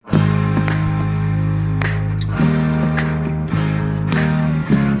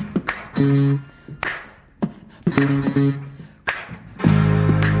Hello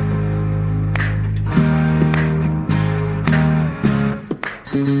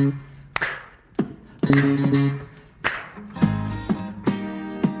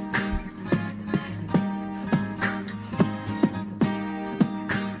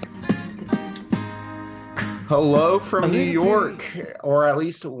from A New little York, bit. or at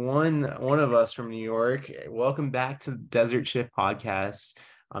least one of us from New York. Welcome back to the Desert Shift Podcast.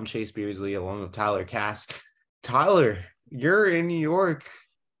 I'm Chase Beersley along with Tyler Cass. Tyler, you're in New York.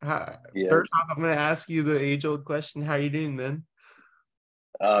 Yeah, First off, I'm going to ask you the age-old question. How are you doing, man?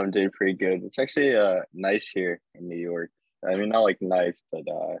 I'm doing pretty good. It's actually nice here in New York. I mean, not like nice, but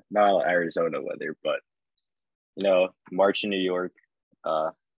not Arizona weather, but March in New York,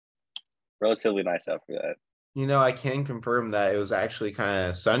 uh, relatively nice after that. I can confirm that it was actually kind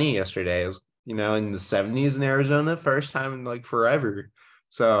of sunny yesterday. It was, in the 70s in Arizona, first time in like forever.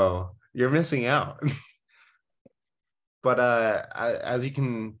 So you're missing out. But as you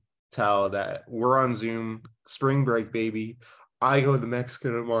can tell, that we're on Zoom, spring break, baby. I go to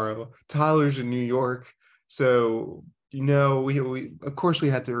Mexico tomorrow. Tyler's in New York, so we of course we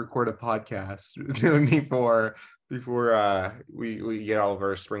had to record a podcast before we get all of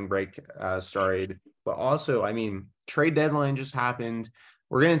our spring break started. But also, I mean, trade deadline just happened.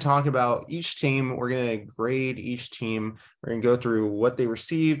 We're going to talk about each team. We're going to grade each team. We're going to go through what they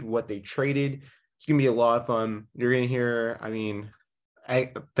received, what they traded. It's gonna be a lot of fun. You're gonna hear,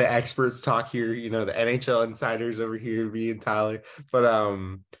 the experts talk here. The NHL insiders over here, me and Tyler. But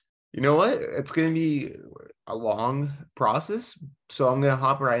you know what? It's gonna be a long process, so I'm gonna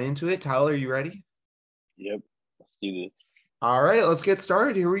hop right into it. Tyler, you ready? Yep, let's do this. All right, let's get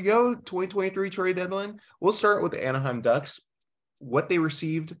started. Here we go. 2023 trade deadline. We'll start with the Anaheim Ducks. What they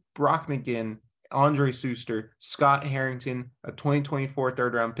received: Brock McGinn, Andre Suster, Scott Harrington, a 2024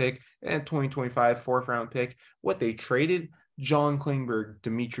 third round pick, and a 2025 fourth round pick. What they traded: John Klingberg,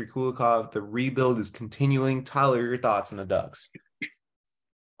 Dmitry Kulikov. The rebuild is continuing. Tyler, your thoughts on the Ducks?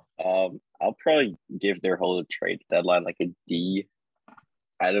 I'll probably give their whole trade deadline like a D.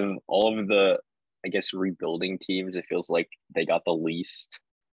 Out of all of the, I guess, rebuilding teams, it feels like they got the least.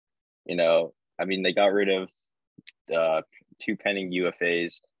 I mean, they got rid of two pending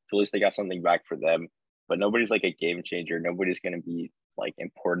UFAs. So at least they got something back for them. But nobody's like a game changer. Nobody's going to be like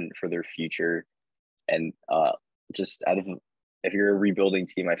important for their future. And just out of, if you're a rebuilding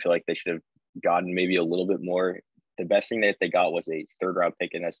team, I feel like they should have gotten maybe a little bit more. The best thing that they got was a third round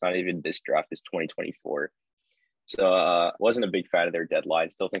pick, and that's not even this draft, is 2024. So wasn't a big fan of their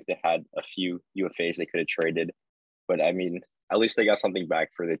deadline. Still think they had a few UFAs they could have traded. But I mean, at least they got something back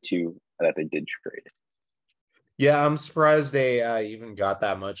for the two that they did trade. Yeah, I'm surprised they even got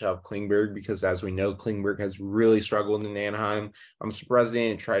that much out of Klingberg because, as we know, Klingberg has really struggled in Anaheim. I'm surprised they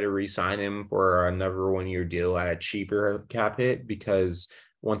didn't try to re-sign him for another one-year deal at a cheaper cap hit because,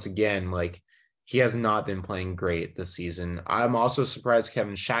 once again, like he has not been playing great this season. I'm also surprised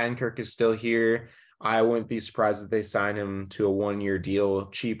Kevin Shattenkirk is still here. I wouldn't be surprised if they sign him to a one-year deal,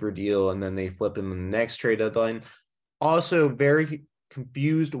 cheaper deal, and then they flip him in the next trade deadline. Also, very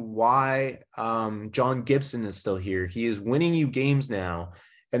confused why John Gibson is still here. He is winning you games now,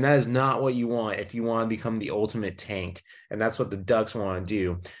 and that is not what you want if you want to become the ultimate tank, and that's what the Ducks want to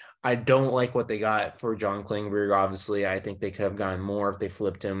do. I don't like what they got for John Klingberg. Obviously, I think they could have gotten more if they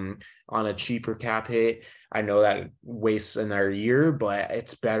flipped him on a cheaper cap hit. I know that wastes another year, but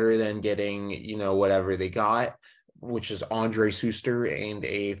it's better than getting, whatever they got, which is Andre Suster and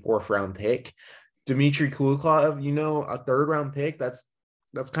a fourth round pick. Dmitry Kulikov, a third round pick. That's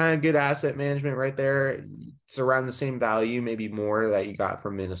kind of good asset management right there. It's around the same value, maybe more, that you got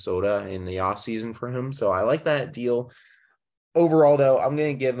from Minnesota in the offseason for him. So I like that deal. Overall, though, I'm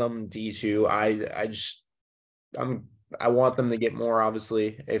gonna give them D2. I'm I want them to get more,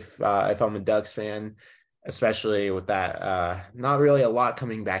 obviously, if I'm a Ducks fan, especially with that not really a lot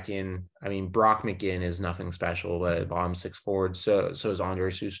coming back in. I mean, Brock McGinn is nothing special, but bottom six forward. So is Andre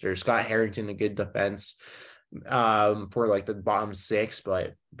Suster. Scott Harrington, a good defense for like the bottom six,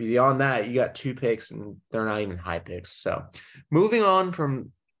 but beyond that, you got two picks and they're not even high picks. So moving on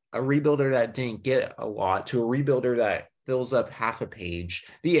from a rebuilder that didn't get a lot to a rebuilder that fills up half a page.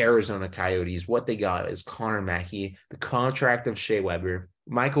 The Arizona Coyotes, what they got is Connor Mackey, the contract of Shea Weber,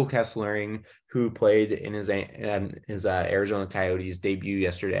 Michael Kesslering, who played in his Arizona Coyotes debut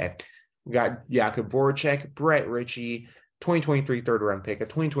yesterday. We got Jakub Voracek, Brett Ritchie, 2023 third round pick, a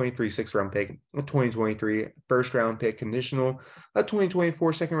 2023 sixth round pick, a 2023 first round pick conditional, a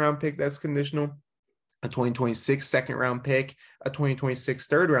 2024 second round pick that's conditional, a 2026 second round pick, a 2026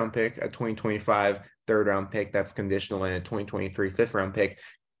 third round pick, a 2025 third round pick that's conditional, and a 2023 fifth round pick.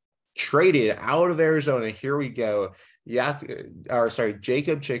 traded out of Arizona. Here we go.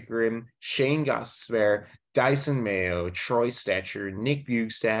 Jacob Chikrin, Shane Gostisbehere, Dyson Mayo, Troy Stetcher, Nick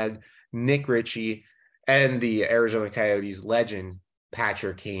Bugstad, Nick Ritchie, and the Arizona Coyotes legend,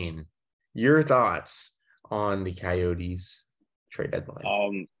 Patrick Kane. Your thoughts on the Coyotes trade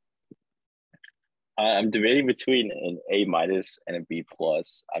deadline? I'm debating between an A minus and a B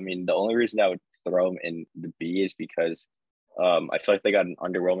plus. I mean, the only reason I would throw them in the B is because I feel like they got an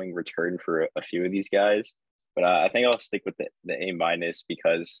underwhelming return for a few of these guys. But I think I'll stick with the A minus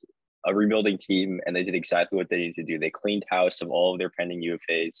because a rebuilding team, and they did exactly what they needed to do. They cleaned house of all of their pending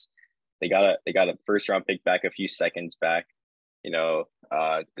UFAs. They got a first round pick back a few seconds back.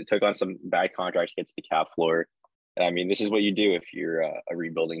 They took on some bad contracts to get to the cap floor. And I mean, this is what you do if you're a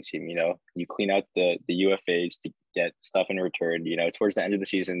rebuilding team. You clean out the UFAs to get stuff in return. Towards the end of the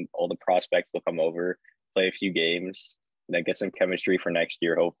season, all the prospects will come over, play a few games, get some chemistry for next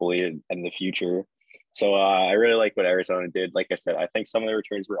year, hopefully, and the future. So I really like what Arizona did. Like I said, I think some of the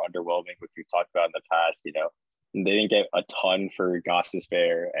returns were underwhelming, which we've talked about in the past. They didn't get a ton for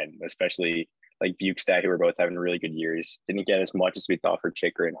Gostisbehere and especially like Bukestad, who were both having really good years. Didn't get as much as we thought for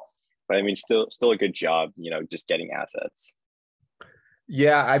Chikrin. But I mean, still a good job, just getting assets.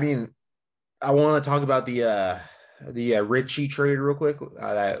 Yeah, I mean, I want to talk about the Ritchie trade real quick.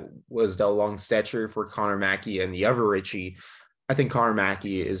 That was the long Stetcher for Connor Mackey and the other Ritchie. I think Connor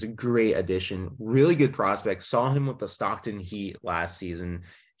Mackey is a great addition. Really good prospect. Saw him with the Stockton Heat last season.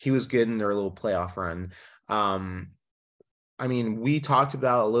 He was good in their little playoff run. I mean, we talked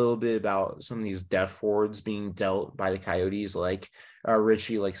about a little bit about some of these depth forwards being dealt by the Coyotes, like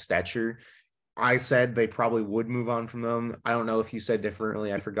Ritchie, like Stetcher. I said they probably would move on from them. I don't know if you said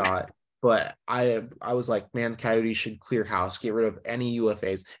differently. I forgot. But I was like, man, the Coyotes should clear house, get rid of any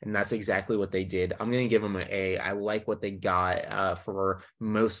UFAs, and that's exactly what they did. I'm going to give them an A. I like what they got for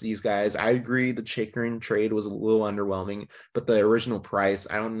most of these guys. I agree the Chikrin trade was a little underwhelming, but the original price,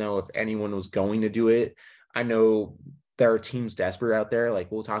 I don't know if anyone was going to do it. I know there are teams desperate out there.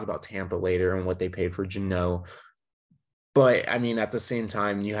 Like we'll talk about Tampa later and what they paid for Jeannot. But I mean, at the same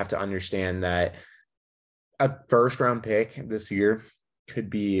time, you have to understand that a first round pick this year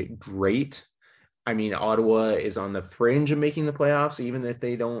could be great. I mean, Ottawa is on the fringe of making the playoffs. Even if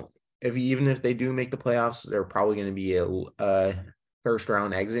they don't, even if they do make the playoffs, they're probably going to be a first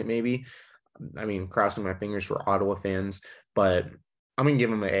round exit, maybe. I mean, crossing my fingers for Ottawa fans, but I'm gonna give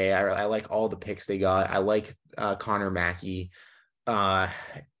them an A. I like all the picks they got. I like Connor Mackey. I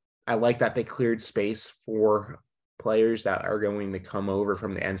like that they cleared space for players that are going to come over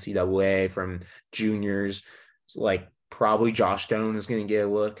from the NCAA, from juniors. So like probably Josh Stone is going to get a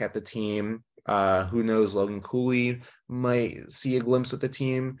look at the team. Who knows? Logan Cooley might see a glimpse with the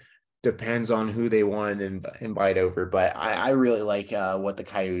team. Depends on who they want to invite over. But I really like what the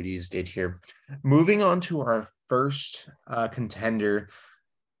Coyotes did here. Moving on to our first contender.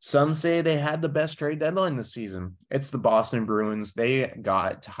 Some say they had the best trade deadline this season. It's the Boston Bruins. They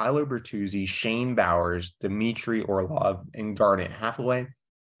got Tyler Bertuzzi, Shane Bowers, Dmitry Orlov, and Garnet Hathaway.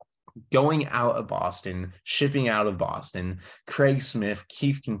 Going out of Boston, shipping out of Boston, Craig Smith,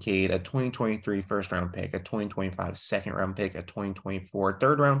 Keith Kincaid, a 2023 first round pick, a 2025 second round pick, a 2024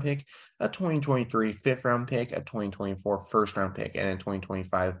 third round pick, a 2023 fifth round pick, a 2024 first round pick, and a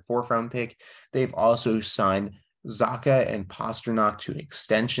 2025 fourth round pick. They've also signed Zacha and Pastrnak to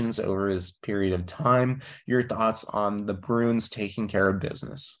extensions over this period of time. Your thoughts on the Bruins taking care of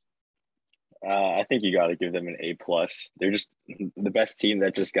business? I think you got to give them an A plus. They're just the best team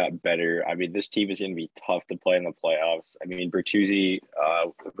that just got better. I mean, this team is going to be tough to play in the playoffs. I mean, Bertuzzi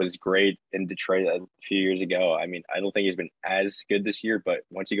was great in Detroit a few years ago. I mean, I don't think he's been as good this year, but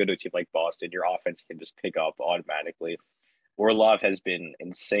once you go to a team like Boston, your offense can just pick up automatically. Orlov has been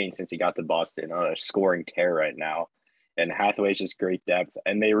insane since he got to Boston on a scoring tear right now, and Hathaway's just great depth.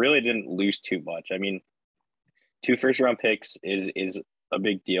 And they really didn't lose too much. I mean, 2 first round picks is a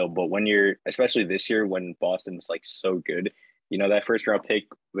big deal. But when you're, especially this year, when Boston's like so good, that first round pick,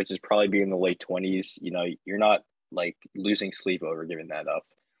 which is probably be in the late 20s, you're not like losing sleep over giving that up,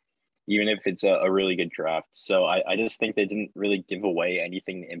 even if it's a really good draft. So I just think they didn't really give away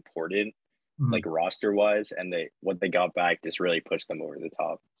anything important, like roster wise, and what they got back just really pushed them over the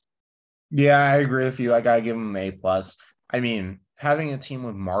top. Yeah, I agree with you. I gotta give them an A plus. I mean, having a team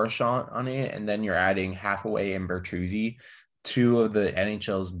with Marchand on it, and then you're adding Hathaway and Bertuzzi, two of the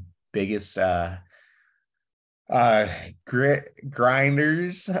NHL's biggest uh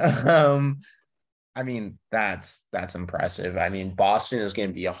grinders. I mean, that's impressive. I mean, Boston is going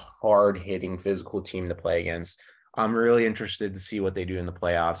to be a hard hitting physical team to play against. I'm really interested to see what they do in the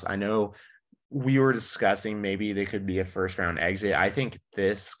playoffs. I know we were discussing maybe they could be a first round exit. I think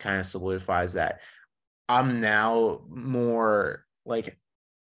this kind of solidifies that. I'm now more like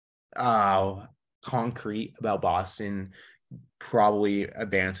concrete about Boston probably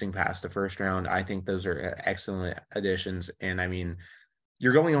advancing past the first round. I think those are excellent additions. And I mean,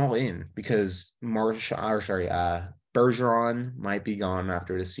 you're going all in because Bergeron might be gone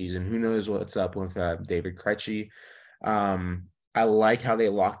after the season. Who knows what's up with David Krejci? I like how they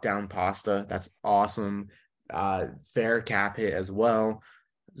locked down Pasta. That's awesome. Fair cap hit as well.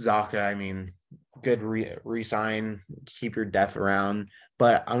 Zaka, I mean, good resign. Keep your depth around.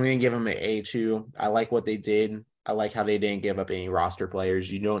 But I'm going to give them an A2. I like what they did. I like how they didn't give up any roster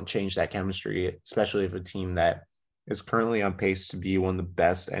players. You don't change that chemistry, especially if a team that is currently on pace to be one of the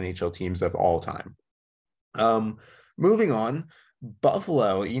best NHL teams of all time. Moving on,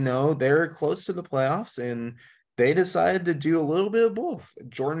 Buffalo, they're close to the playoffs and they decided to do a little bit of both.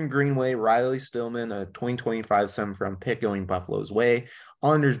 Jordan Greenway, Riley Stillman, a 2025 seventh round pick going Buffalo's way.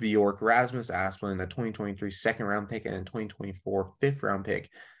 Anders Bjork, Rasmus Asplund, a 2023 second round pick, and a 2024 fifth round pick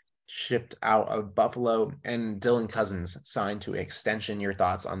shipped out of Buffalo. And Dylan Cousins signed to extension. Your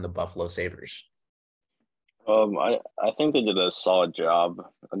thoughts on the Buffalo Sabres? I think they did a solid job.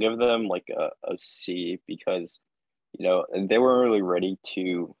 I'll give them like a C because, they weren't really ready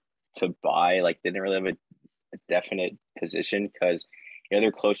to buy. Like they didn't really have a definite position because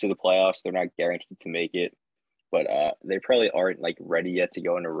they're close to the playoffs. They're not guaranteed to make it, but they probably aren't like ready yet to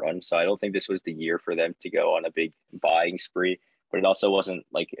go on a run. So I don't think this was the year for them to go on a big buying spree. But it also wasn't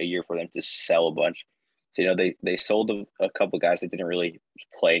like a year for them to sell a bunch. So they sold a couple guys that didn't really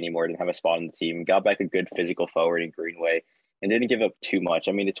play anymore, didn't have a spot on the team, got back a good physical forward in Greenway, and didn't give up too much.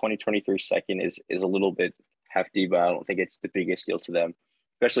 I mean, the 2023 second is a little bit hefty, but I don't think it's the biggest deal to them,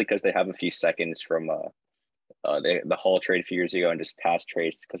 especially because they have a few seconds from the Hall trade a few years ago and just past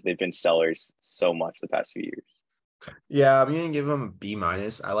trades because they've been sellers so much the past few years. Yeah, I'm going to give him a B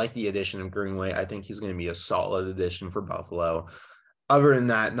minus. I like the addition of Greenway. I think he's going to be a solid addition for Buffalo. Other than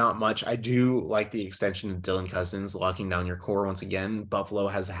that, not much. I do like the extension of Dylan Cousins, locking down your core once again. Buffalo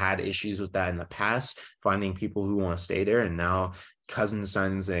has had issues with that in the past, finding people who want to stay there, and now Cousins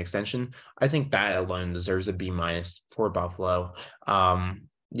signs an extension. I think that alone deserves a B minus for Buffalo.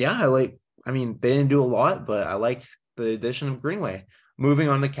 Yeah, I mean, they didn't do a lot, but I like the addition of Greenway. Moving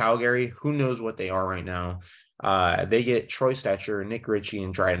on to Calgary, who knows what they are right now? They get Troy Stetcher, Nick Ritchie,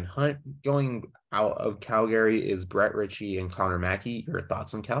 and Dryden Hunt. Going out of Calgary is Brett Ritchie and Connor Mackey. Your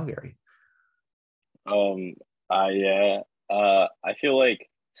thoughts on Calgary? Um, I feel like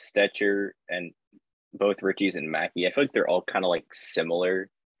Stetcher and both Ritchie's and Mackey. I feel like they're all kind of like similar.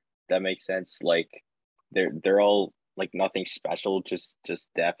 That makes sense. Like they're all like nothing special, just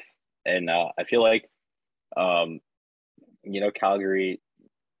depth. And I feel like um, Calgary,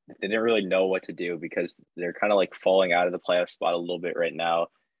 they didn't really know what to do because they're kind of like falling out of the playoff spot a little bit right now.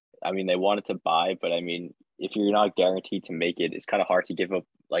 I mean, they wanted to buy, but I mean, if you're not guaranteed to make it, it's kind of hard to give up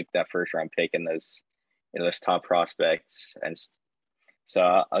like that first round pick and those top prospects. And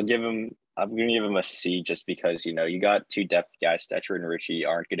so I'm going to give him a C just because, you got two depth guys, Stetcher and Ritchie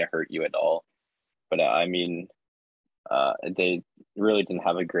aren't going to hurt you at all. But I mean, they really didn't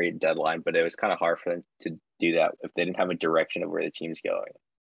have a great deadline, but it was kind of hard for them to do that if they didn't have a direction of where the team's going.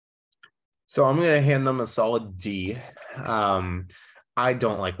 So I'm going to hand them a solid D. I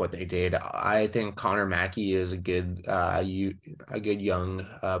don't like what they did. I think Connor Mackey is a good young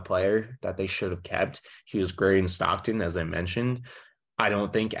player that they should have kept. He was great in Stockton, as I mentioned. I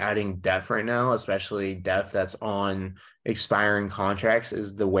don't think adding depth right now, especially depth that's on expiring contracts,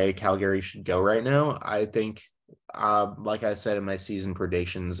 is the way Calgary should go right now. I think, like I said in my season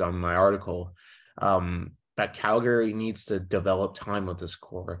predictions on my article, that Calgary needs to develop time with this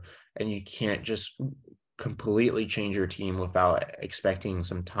core, and you can't just completely change your team without expecting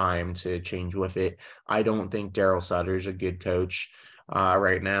some time to change with it. I don't think Daryl Sutter is a good coach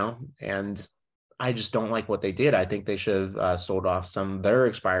right now, and I just don't like what they did. I think they should have sold off some of their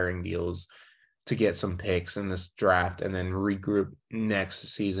expiring deals to get some picks in this draft and then regroup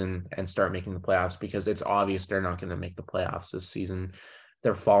next season and start making the playoffs because it's obvious they're not going to make the playoffs this season.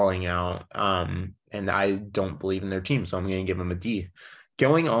 They're falling out, and I don't believe in their team, so I'm going to give them a D.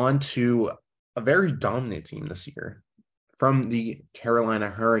 Going on to a very dominant team this year from the Carolina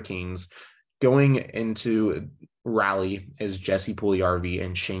Hurricanes, going into rally is Jesse Puljujarvi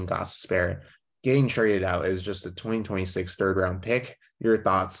and Shane Gostisbehere. Getting traded out is just a 2026 third round pick. Your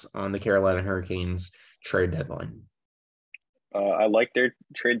thoughts on the Carolina Hurricanes trade deadline? I like their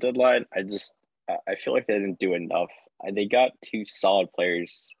trade deadline. I feel like they didn't do enough. They got two solid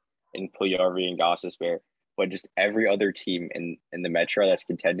players in Puljujarvi and Gostisbehere, but just every other team in the Metro that's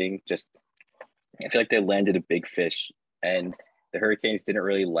contending just I feel like they landed a big fish, and the Hurricanes didn't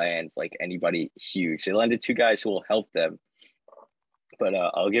really land like anybody huge. They landed two guys who will help them, but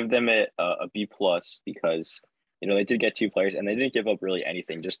I'll give them a B plus because they did get two players and they didn't give up really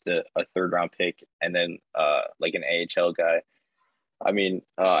anything, just a third round pick and then like an AHL guy. I mean,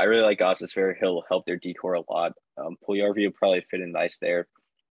 I really like Gostisbehere. He'll help their decor a lot. Puljujarvi will probably fit in nice there,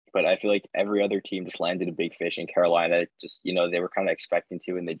 but I feel like every other team just landed a big fish in Carolina. Just they were kind of expecting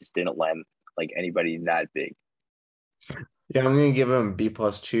to, and they just didn't land like anybody that big. Yeah, I'm gonna give them B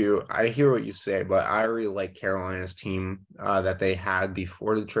plus two. I hear what you say, but I really like Carolina's team that they had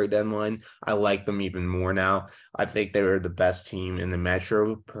before the trade deadline. I like them even more now. I think they were the best team in the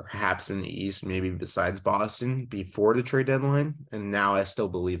Metro, perhaps in the East, maybe besides Boston before the trade deadline. And now I still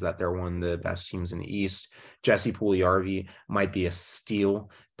believe that they're one of the best teams in the East. Jesse Puljujarvi might be a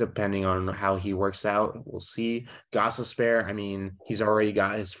steal depending on how he works out. We'll see. Gostisbehere, I mean, he's already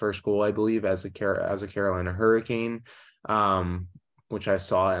got his first goal, I believe, as a Carolina Hurricane, which I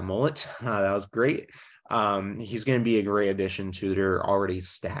saw at Mullet. That was great. He's going to be a great addition to their already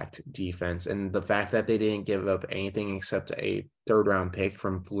stacked defense. And the fact that they didn't give up anything except a third round pick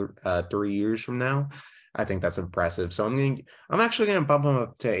from 3 years from now, I think that's impressive. So I'm actually going to bump them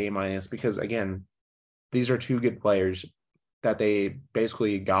up to A- because, again, these are two good players that they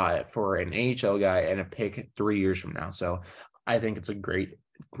basically got for an AHL guy and a pick 3 years from now. So I think it's a great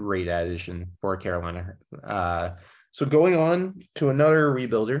addition for Carolina. So going on to another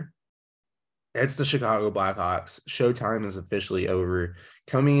rebuilder, it's the Chicago Blackhawks. Showtime is officially over.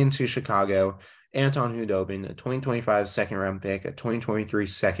 Coming into Chicago, Anton Khudobin, a 2025 second-round pick, a 2023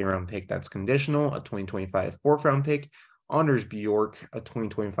 second-round pick that's conditional, a 2025 fourth-round pick, Anders Bjork, a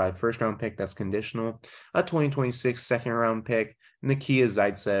 2025 first-round pick that's conditional, a 2026 second-round pick, Nikia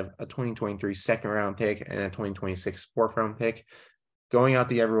Zaitsev, a 2023 second-round pick, and a 2026 fourth-round pick. Going out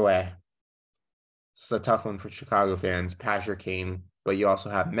the other way, it's a tough one for Chicago fans, Patrick Kane, but you also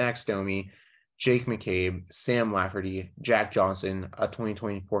have Max Domi, Jake McCabe, Sam Lafferty, Jack Johnson, a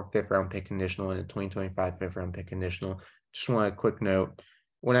 2024 fifth-round pick conditional, and a 2025 fifth-round pick conditional. Just want a quick note.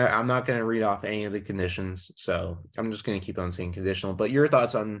 I'm not going to read off any of the conditions, so I'm just going to keep on saying conditional. But your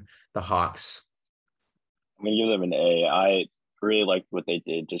thoughts on the Hawks? I'm going to give them an A. I really liked what they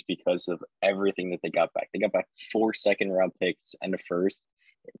did just because of everything that they got back. They got back 4 second-round picks and a first.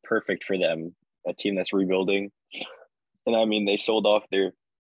 Perfect for them, a team that's rebuilding. And I mean, they sold off their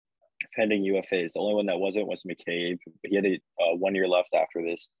pending UFAs. The only one that wasn't was McCabe. He had 1 year left after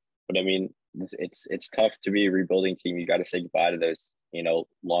this. But I mean, it's tough to be a rebuilding team. You got to say goodbye to those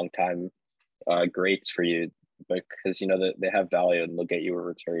long time greats for you, because they have value and they'll get you a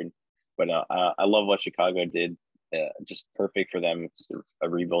return. But I love what Chicago did. Just perfect for them. Just a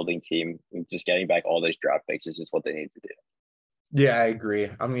rebuilding team. Just getting back all those draft picks is just what they need to do. Yeah, I agree.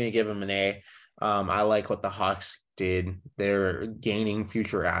 I'm going to give them an A. I like what the Hawks did. They're gaining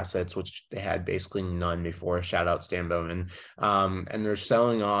future assets, which they had basically none before. Shout out Stan Bowman. And they're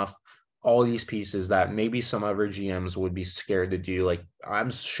selling off all these pieces that maybe some other GMs would be scared to do. Like, I'm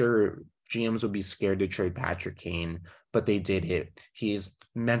sure GMs would be scared to trade Patrick Kane, but they did it. He's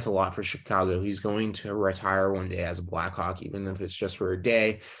meant a lot for Chicago. He's going to retire one day as a Blackhawk, even if it's just for a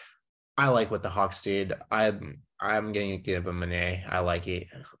day. I like what the Hawks did. I'm going to give them an A. I like it.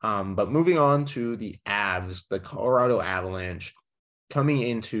 But moving on to the Avs, the Colorado Avalanche. Coming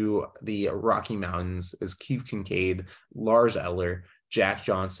into the Rocky Mountains is Keith Kincaid, Lars Eller, Jack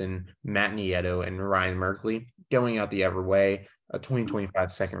Johnson, Matt Nieto, and Ryan Merkley. Going out the other way, a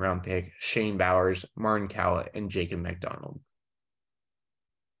 2025 second-round pick, Shane Bowers, Martin Cowett, and Jacob McDonald.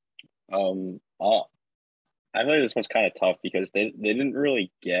 I feel like this one's kind of tough because they didn't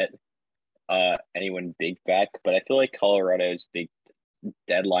really get anyone big back, but I feel like Colorado's big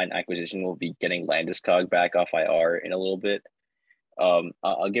deadline acquisition will be getting Landeskog back off IR in a little bit.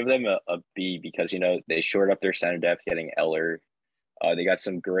 I'll give them a B because they shored up their center depth, getting Eller. They got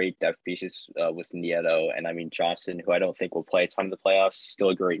some great depth pieces with Nieto, and I mean Johnson, who I don't think will play a ton of the playoffs. Still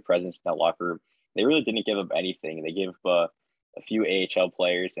a great presence in that locker room. They really didn't give up anything. They gave a few AHL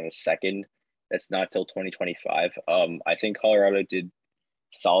players and a second. That's not till 2025. I think Colorado did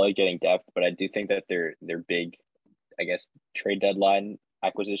solid getting depth, but I do think that their big, I guess, trade deadline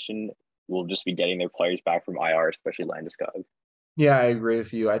acquisition will just be getting their players back from IR, especially Landeskog. Yeah, I agree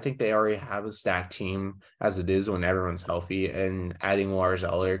with you. I think they already have a stacked team as it is when everyone's healthy, and adding Lars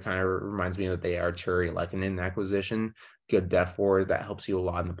Eller kind of reminds me that they are Terry Lehkonen acquisition. Good depth forward that helps you a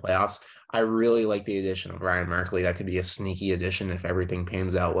lot in the playoffs. I really like the addition of Ryan Merkley. That could be a sneaky addition if everything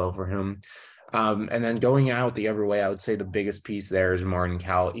pans out well for him. And then going out the other way, I would say the biggest piece there is Martin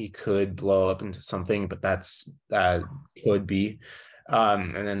Cowett. He could blow up into something, but that's could be.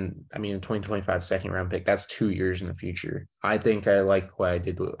 And then, I mean, a 2025 second round pick, that's 2 years in the future. I think I like what I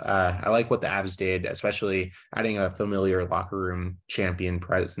did. I like what the Avs did, especially adding a familiar locker room champion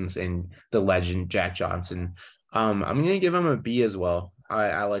presence in the legend, Jack Johnson. I'm going to give him a B as well.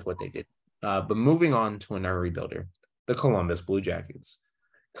 I like what they did. But moving on to another rebuilder, the Columbus Blue Jackets.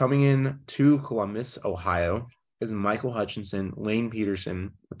 Coming in to Columbus, Ohio, is Michael Hutchinson, Lane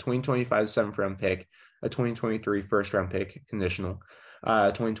Peterson, a 2025 seventh round pick, a 2023 first round pick, conditional, a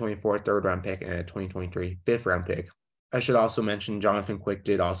 2024 third round pick, and a 2023 fifth round pick. I should also mention Jonathan Quick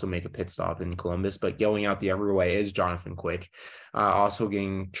did also make a pit stop in Columbus, but going out the other way is Jonathan Quick. Also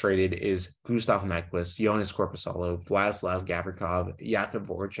getting traded is Gustav Nyquist, Jonas Korpisalo, Vladislav Gavrikov, Jakub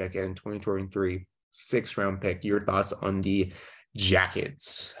Voracek, and 2023 sixth round pick. Your thoughts on the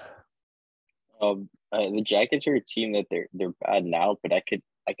Jackets? The Jackets are a team that they're bad now, but I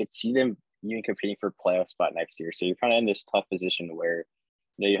could see them even competing for a playoff spot next year. So you're kind of in this tough position where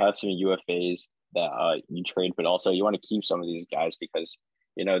you have some UFAs that you trade, but also you want to keep some of these guys because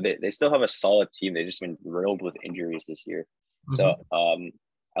they still have a solid team. They've just been riddled with injuries this year. Mm-hmm. So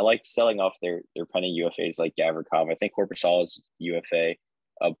I like selling off their pending UFAs like Gavrikov. I think Korpisalo is UFA,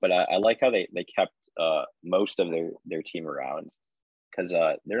 but I like how they kept most of their team around because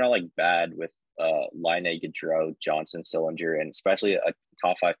they're not like bad with Line, Gaudreau, Johnson, Sillinger, and especially a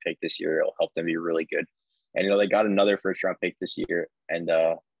top 5 pick this year. It'll help them be really good. And they got another first round pick this year, and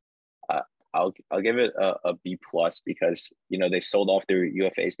I'll give it a B plus because they sold off their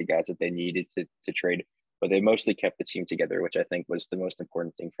UFAs, the guys that they needed to trade, but they mostly kept the team together, which I think was the most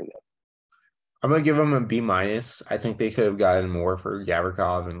important thing for them. I'm gonna give them a B minus. I think they could have gotten more for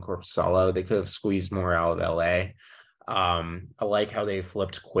Gavrikov and Korpisalo. They could have squeezed more out of LA. I like how they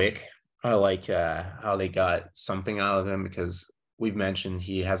flipped Quick. I like how they got something out of him because we've mentioned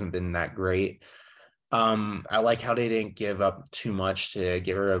he hasn't been that great. I like how they didn't give up too much to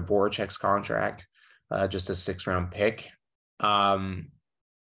get rid of Voracek's contract, just a 6th round pick. I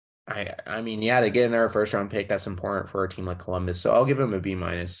mean, yeah, they get another first round pick. That's important for a team like Columbus. So I'll give them a B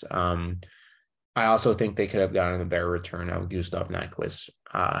minus. I also think they could have gotten a better return of Gustav Nyquist,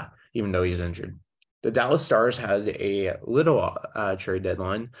 even though he's injured. The Dallas Stars had a little trade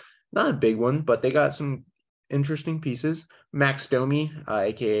deadline, not a big one, but they got some interesting pieces. Max Domi,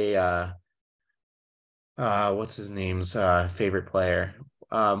 aka what's his name's favorite player?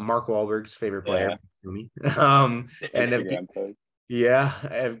 Mark Wahlberg's favorite player. Yeah. And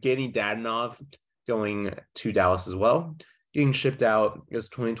Evgeny Dadonov going to Dallas as well. Getting shipped out is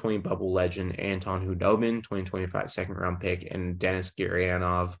 2020 bubble legend Anton Khudobin, 2025 second round pick, and Denis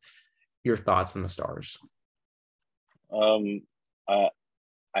Gurianov. Your thoughts on the Stars?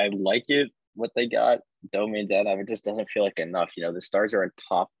 I like it what they got. Domi and Dadonov, it just doesn't feel like enough. The Stars are on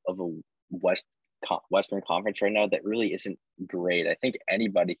top of a Western Conference right now that really isn't great. I think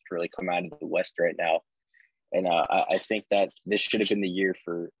anybody could really come out of the West right now, and I think that this should have been the year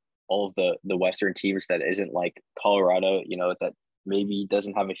for all of the Western teams that isn't like Colorado, that maybe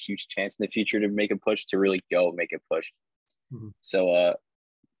doesn't have a huge chance in the future to make a push to really go make a push. Mm-hmm. So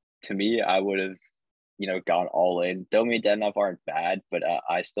to me, I would have gone all in. Domi and Dadonov aren't bad, but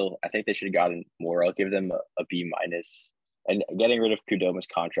I think they should have gotten more. I'll give them a B minus. And getting rid of Khudobin's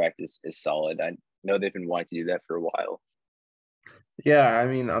contract is solid. I know they've been wanting to do that for a while. Yeah, I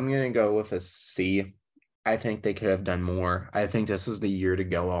mean, I'm going to go with a C. I think they could have done more. I think this is the year to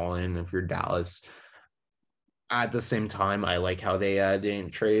go all in if you're Dallas. At the same time, I like how they didn't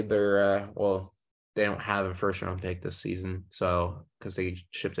trade their they don't have a first round pick this season, so because they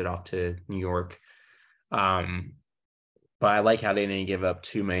shipped it off to New York. But I like how they didn't give up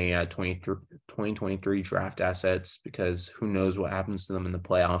too many 2023 draft assets because who knows what happens to them in the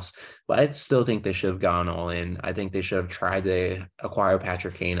playoffs. But I still think they should have gone all in. I think they should have tried to acquire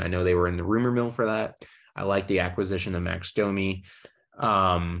Patrick Kane. I know they were in the rumor mill for that. I like the acquisition of Max Domi.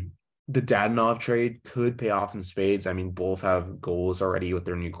 The Dadonov trade could pay off in spades. I mean, both have goals already with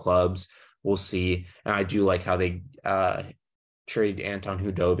their new clubs. We'll see. And I do like how they traded Anton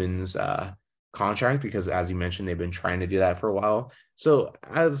Khudobin's contract because, as you mentioned, they've been trying to do that for a while. So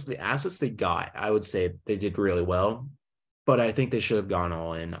as the assets they got, I would say they did really well. But I think they should have gone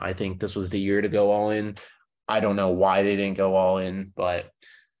all in. I think this was the year to go all in. I don't know why they didn't go all in, but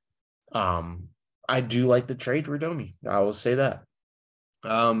I do like the trade for Domi. I will say that.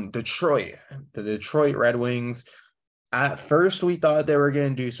 The Detroit Red Wings. At first, we thought they were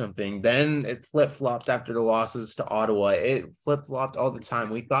going to do something. Then it flip-flopped after the losses to Ottawa. It flip-flopped all the time.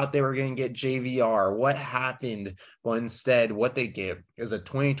 We thought they were going to get JVR. What happened? Well, instead, what they get is a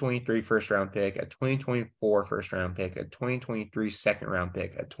 2023 first-round pick, a 2024 first-round pick, a 2023 second-round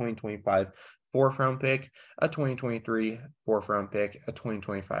pick, a 2025 fourth round pick, a 2023 fourth round pick, a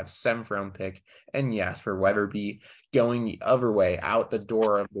 2025 seventh round pick, and Jasper Weatherby. Going the other way out the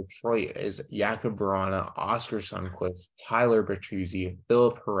door of Detroit is Jakub Verana, Oscar Sundquist, Tyler Bertuzzi,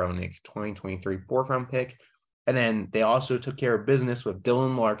 Filip Hronek, 2023 fourth round pick. And then they also took care of business with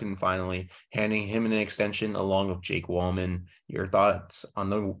Dylan Larkin finally, handing him an extension along with Jake Wallman. Your thoughts on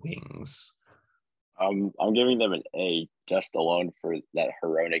the Wings? I'm giving them an A just alone for that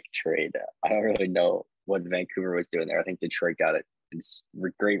Hronek trade. I don't really know what Vancouver was doing there. I think Detroit got it. It's a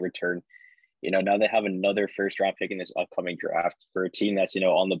great return. Now they have another first round pick in this upcoming draft for a team that's,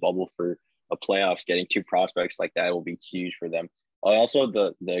 on the bubble for a playoffs. Getting two prospects like that will be huge for them. Also,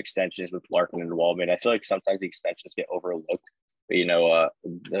 the extensions with Larkin and Wallman. I feel like sometimes the extensions get overlooked. But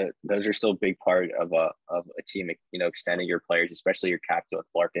those are still a big part of a team. Extending your players, especially your captain with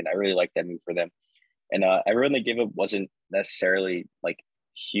Larkin. I really like that move for them. And everyone they gave up wasn't necessarily like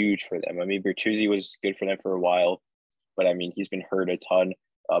huge for them. I mean, Bertuzzi was good for them for a while, but I mean, he's been hurt a ton.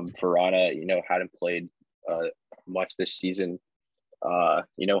 Verana, hadn't played much this season.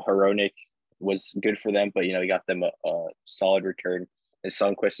 Hronek was good for them, but he got them a solid return. And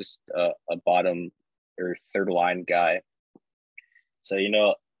Sundquist is a bottom or third line guy, so you're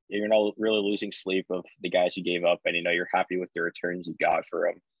not really losing sleep of the guys you gave up, and you're happy with the returns you got for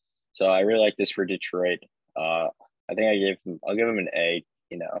them. So I really like this for Detroit. I think I'll give him an A.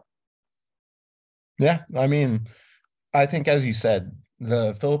 Yeah, I mean, I think as you said,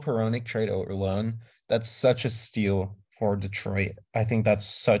 the Filip Hronek trade alone, that's such a steal for Detroit. I think that's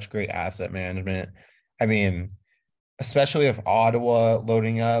such great asset management. I mean, especially if Ottawa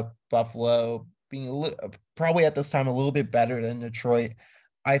loading up, Buffalo being probably at this time a little bit better than Detroit.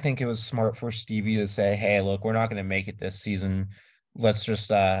 I think it was smart for Stevie to say, hey, look, we're not going to make it this season. Let's just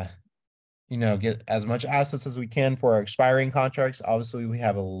get as much assets as we can for our expiring contracts. Obviously, we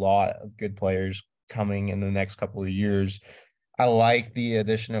have a lot of good players coming in the next couple of years. I like the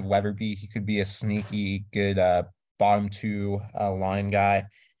addition of Weatherby. He could be a sneaky good bottom two line guy.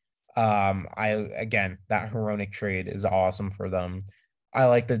 That Hronek trade is awesome for them. I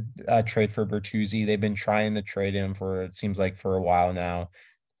like the trade for Bertuzzi. They've been trying to trade him for, it seems like, for a while now.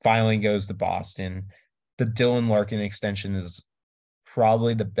 Finally goes to Boston. The Dylan Larkin extension is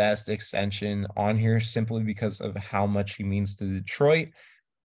probably the best extension on here simply because of how much he means to Detroit.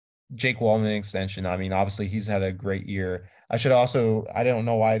 Jake Wallman extension. I mean, obviously he's had a great year. I don't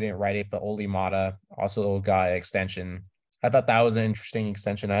know why I didn't write it, but Olli Maatta also got an extension. I thought that was an interesting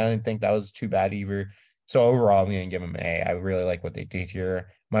extension. I didn't think that was too bad either. So overall, I'm going to give him an A. I really like what they did here.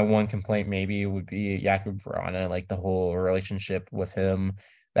 My one complaint maybe would be Jakub Vrana, like the whole relationship with him.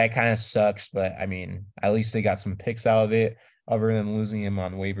 That kind of sucks, but I mean, at least they got some picks out of it other than losing him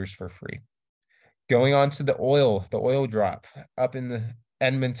on waivers for free. Going on to the oil drop up in the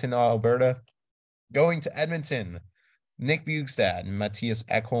Edmonton, Alberta. Going to Edmonton, Nick Bjugstad, Matthias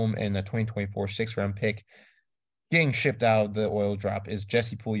Ekholm, and the 2024 sixth-round pick. Getting shipped out of the oil drop is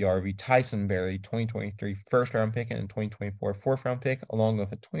Jesse Puljujarvi, Tyson Barrie, 2023 first-round pick, and a 2024 fourth-round pick, along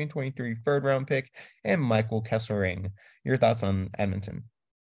with a 2023 third-round pick, and Michael Kesselring. Your thoughts on Edmonton?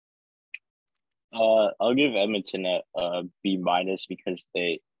 I'll give Edmonton a B minus because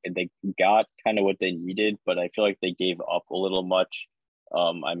they got kind of what they needed, but I feel like they gave up a little much.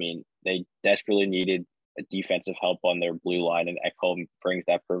 I mean, they desperately needed a defensive help on their blue line, and Ekholm brings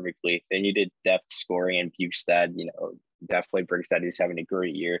that perfectly. They needed depth scoring, and Bjugstad, definitely brings that. He's having a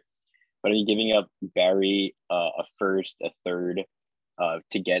great year. But I mean, giving up Barrie a first, a third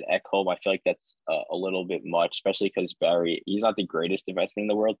to get Ekholm, I feel like that's a little bit much, especially because Barrie, he's not the greatest investment in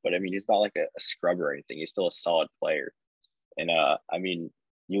the world, but I mean, he's not like a scrub or anything. He's still a solid player. And I mean,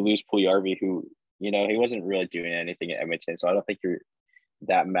 you lose Puljujarvi, who, he wasn't really doing anything at Edmonton, so I don't think you're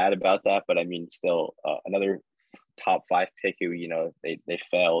that mad about that. But I mean, still another top 5 pick who, they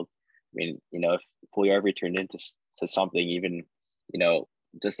failed. I mean, if Puljujarvi turned into something even,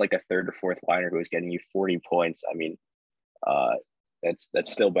 just like a third or fourth liner who was getting you 40 points, I mean,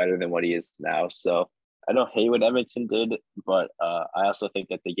 that's still better than what he is now. So I don't hate what Edmonton did, but I also think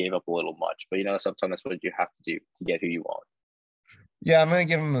that they gave up a little much. But sometimes that's what you have to do to get who you want. Yeah, I'm gonna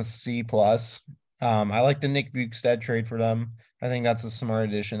give him a C plus. I like the Nick Bjugstad trade for them. I think that's a smart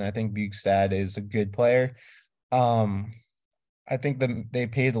addition. I think Bjugstad is a good player. I think they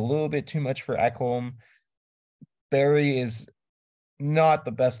paid a little bit too much for Ekholm. Barrie is not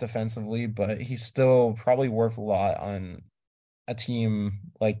the best offensively, but he's still probably worth a lot on a team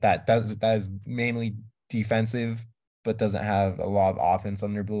like that. That is mainly defensive, but doesn't have a lot of offense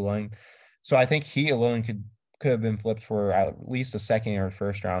on their blue line. So I think he alone could have been flipped for at least a second or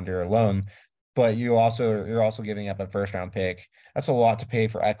first rounder alone. But you're also giving up a first round pick. That's a lot to pay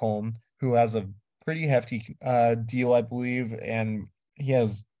for Ekholm, who has a pretty hefty deal, I believe, and he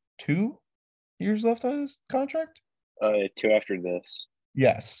has 2 years left on his contract. Two after this.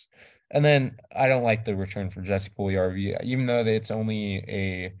 Yes. And then I don't like the return for Jesse Puljujarvi, even though it's only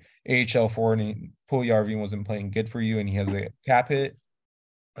a AHL forward and Puljujarvi wasn't playing good for you and he has a cap hit.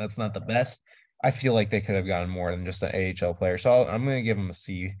 That's not the best. I feel like they could have gotten more than just an AHL player. So I'm going to give him a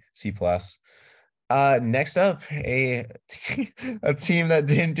C plus. Next up, a team that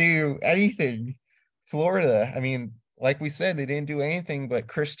didn't do anything. Florida. I mean, like we said, they didn't do anything, but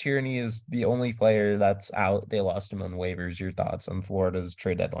Chris Tierney is the only player that's out. They lost him on waivers. Your thoughts on Florida's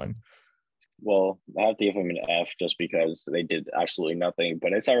trade deadline? Well, I have to give them an F just because they did absolutely nothing,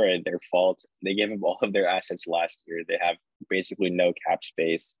 but it's already their fault. They gave up all of their assets last year. They have basically no cap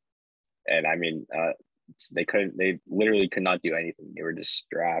space. And I mean, they literally could not do anything. They were just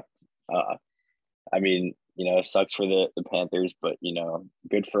strapped. I mean, it sucks for the Panthers, but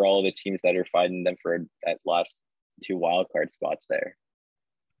good for all the teams that are fighting them for that last 2 wild card spots there.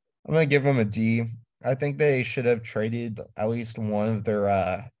 I'm gonna give them a D. I think they should have traded at least one of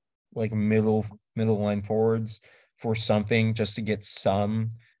their like middle line forwards for something just to get some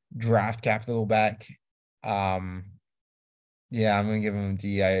draft capital back. Um, yeah, I'm gonna give them a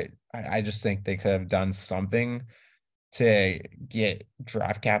D. I just think they could have done something to get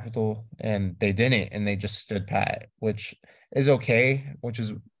draft capital and they didn't, and they just stood pat, which is okay, which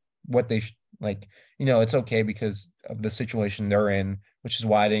is what they like, it's okay because of the situation they're in, which is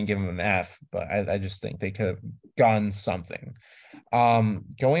why I didn't give them an F, but I just think they could have gotten something.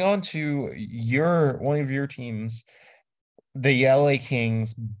 Going on to one of your teams, the LA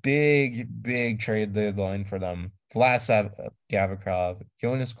Kings, big trade deadline for them. Vlad Gavrikov,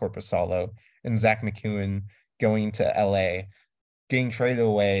 Jonas Korpisalo, and Zach McEwen going to LA. Getting traded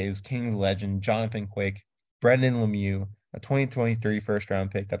away is Kings legend Jonathan Quick, Brendan Lemieux, a 2023 first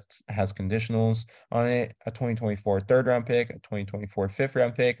round pick that has conditionals on it, a 2024 third round pick, a 2024 fifth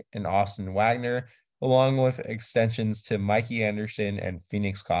round pick, and Austin Wagner, along with extensions to Mikey Anderson and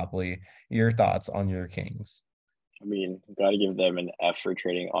Phoenix Copley. Your thoughts on your Kings? I mean, got to give them an F for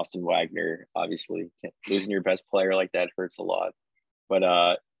trading Austin Wagner. Obviously, losing your best player like that hurts a lot. But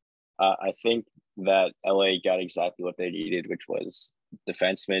I think that LA got exactly what they needed, which was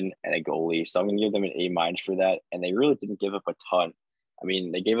defenseman and a goalie. So I'm going to give them an A- for that. And they really didn't give up a ton. I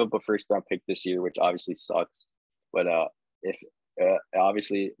mean, they gave up a first round pick this year, which obviously sucks. But if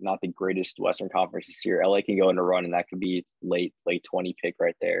obviously not the greatest Western Conference this year, LA can go in a run, and that could be late 20 pick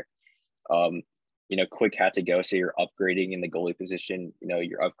right there. Quick had to go, so you're upgrading in the goalie position.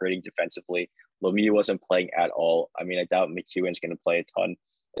 You're upgrading defensively. Lemieux wasn't playing at all. I mean, I doubt McEwen's going to play a ton.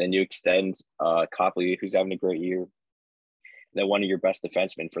 And then you extend Copley, who's having a great year, then one of your best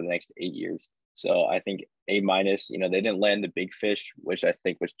defensemen for the next 8 years. So I think A-. They didn't land the big fish, which I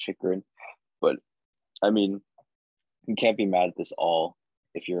think was Chychrun. But I mean, you can't be mad at this all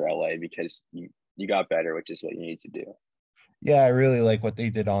if you're LA, because you got better, which is what you need to do. Yeah, I really like what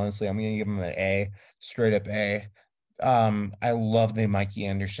they did, honestly. I'm gonna give them an A, straight up A. I love the Mikey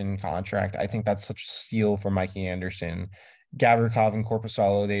Anderson contract. I think that's such a steal for Mikey Anderson. Gavrikov and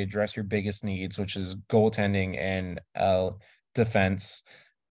Korpisalo, they address your biggest needs, which is goaltending and defense.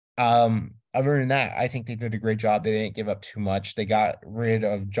 Other than that, I think they did a great job. They didn't give up too much. They got rid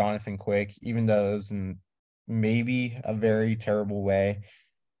of Jonathan Quick, even though it was in maybe a very terrible way.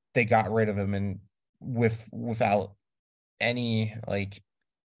 They got rid of him, and without any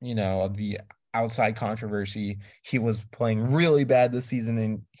of the outside controversy, he was playing really bad this season,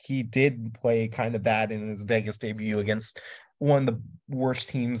 and he did play kind of bad in his Vegas debut against one of the worst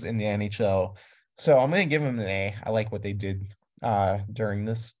teams in the NHL. So I'm going to give him an A. I like what they did during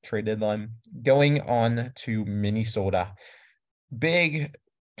this trade deadline. Going on to Minnesota, big,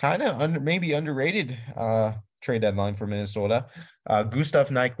 kind of maybe underrated trade deadline for Minnesota. Gustav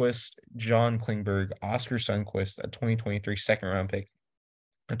Nyquist, John Klingberg, Oscar Sundquist, a 2023 second round pick,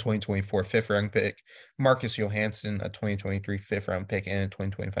 a 2024 fifth round pick, Marcus Johansson, a 2023 fifth round pick, and a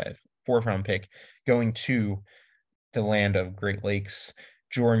 2025 fourth round pick going to the land of Great Lakes.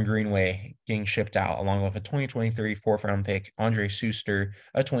 Jordan Greenway getting shipped out, along with a 2023 fourth round pick, Andre Suster,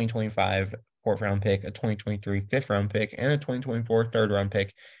 a 2025 fourth round pick, a 2023 fifth round pick, and a 2024 third round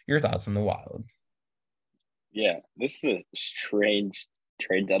pick. Your thoughts on the Wild? Yeah, this is a strange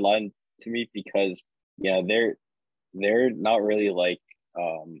trade deadline to me because they're not really like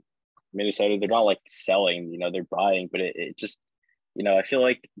Minnesota. They're not like selling, they're buying, but it just I feel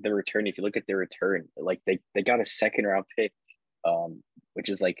like the return, if you look at their return, like they got a second round pick, which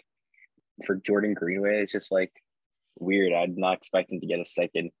is like for Jordan Greenway, it's just like weird. I'd not expect them to get a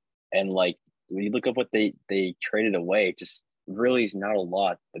second. And like when you look up what they traded away, just really is not a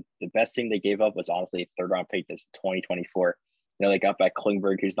lot. The best thing they gave up was honestly a third round pick this 2024. They got back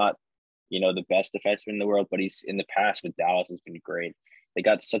Klingberg, who's not, the best defenseman in the world, but he's in the past with Dallas has been great. They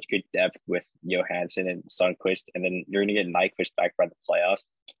got such good depth with Johansson and Sundqvist, and then you're going to get Nyquist back by the playoffs.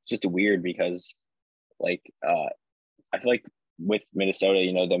 It's just weird because, I feel like with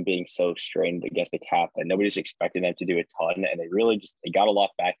Minnesota, them being so strained against the cap, that nobody's expecting them to do a ton, and they got a lot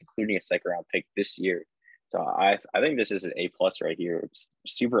back, including a second round pick this year. So I think this is an A plus right here. It's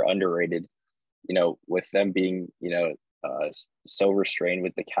super underrated, with them being so restrained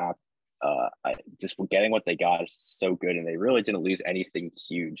with the cap. Just getting what they got is so good, and they really didn't lose anything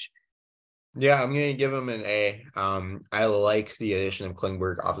huge. Yeah, I'm gonna give him an A. I like the addition of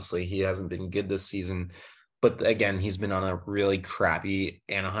Klingberg. Obviously, he hasn't been good this season, but again, he's been on a really crappy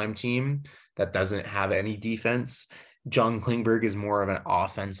Anaheim team that doesn't have any defense. John Klingberg is more of an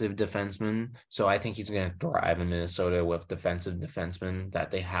offensive defenseman, so I think he's going to thrive in Minnesota with defensive defensemen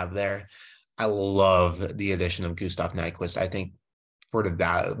that they have there. I love the addition of Gustav Nyquist. I think for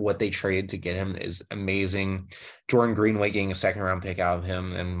that, what they traded to get him is amazing. Jordan Greenway getting a second round pick out of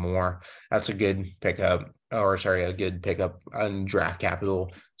him and more. That's a good pickup, a good pickup on draft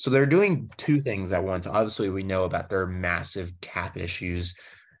capital. So they're doing two things at once. Obviously, we know about their massive cap issues.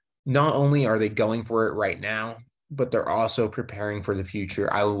 Not only are they going for it right now, but they're also preparing for the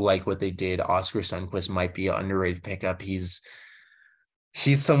future. I like what they did. Oscar Sundqvist might be an underrated pickup. He's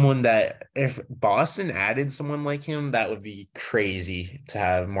someone that if Boston added someone like him, that would be crazy to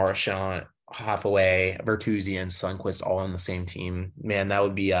have Marchand, Hathaway, Bertuzzi, and Sundqvist all on the same team. Man, that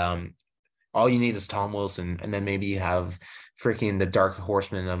would be all you need is Tom Wilson, and then maybe you have freaking the Dark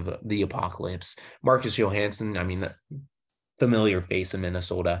Horseman of the Apocalypse, Marcus Johansson. I mean, familiar face in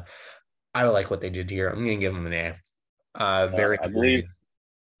Minnesota. I like what they did here. I'm gonna give them an A. Very. I believe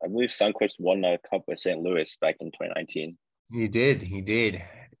Sundqvist won a cup with St. Louis back in 2019. He did.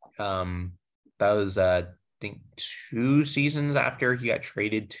 That was I think 2 seasons after he got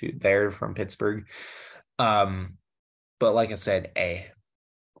traded to there from Pittsburgh. But like I said, a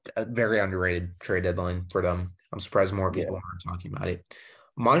very underrated trade deadline for them. I'm surprised more people aren't talking about it.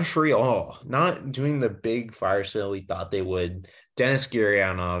 Montreal not doing the big fire sale we thought they would. Dennis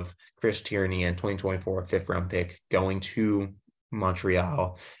Gurianov, Chris Tierney, and 2024 fifth round pick going to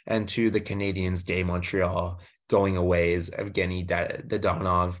Montreal, and to the Canadiens de Montreal going away is Evgeny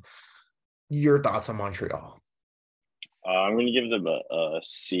Dadonov. Your thoughts on Montreal? I'm going to give them a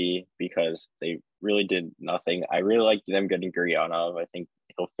C because they really did nothing. I really like them getting Gurianov. I think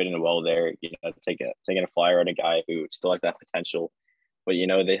he'll fit in well there. Taking a flyer on a guy who still has that potential. But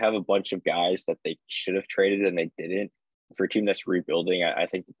they have a bunch of guys that they should have traded and they didn't. For a team that's rebuilding, I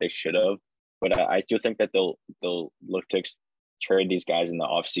think that they should have. But I do think that they'll look to trade these guys in the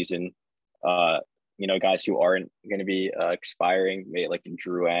offseason. Guys who aren't going to be expiring, maybe like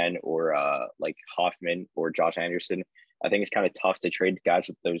Drouin or like Hoffman or Josh Anderson. I think it's kind of tough to trade guys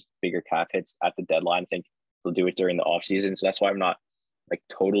with those bigger cap hits at the deadline. I think they'll do it during the offseason. So that's why I'm not like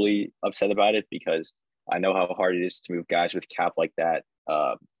totally upset about it, because I know how hard it is to move guys with cap like that.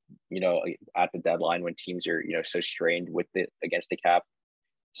 At the deadline when teams are so strained with it against the cap.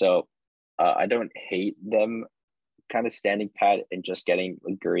 So I don't hate them kind of standing pat and just getting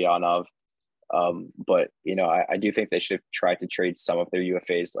Gurianov. But I do think they should have tried to trade some of their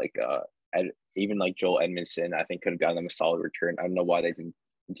UFAs, even like Joel Edmondson. I think could have gotten them a solid return. I don't know why they didn't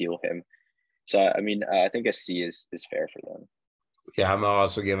deal him. So I think a C is fair for them. Yeah, I'm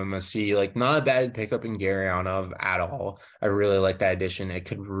also giving him a C. Like, not a bad pickup in Gurianov at all. I really like that addition. It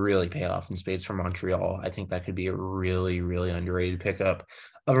could really pay off in spades for Montreal. I think that could be a really, really underrated pickup.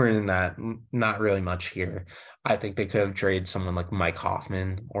 Other than that, not really much here. I think they could have traded someone like Mike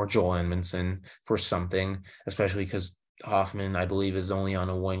Hoffman or Joel Edmondson for something, especially because Hoffman, I believe, is only on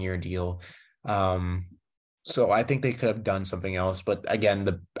a 1-year deal. So I think they could have done something else. But again,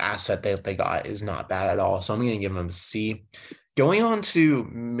 the asset that they got is not bad at all. So I'm going to give them a C. Going on to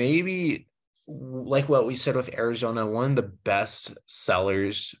maybe like what we said with Arizona, one of the best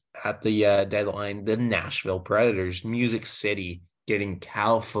sellers at the deadline, the Nashville Predators, Music City, getting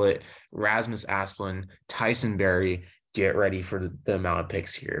Cal Foote, Rasmus Asplund, Tyson Barrie. Get ready for the amount of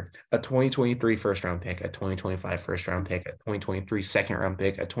picks here. A 2023 first round pick, a 2025 first round pick, a 2023 second round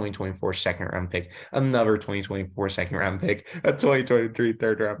pick, a 2024 second round pick, another 2024 second round pick, a 2023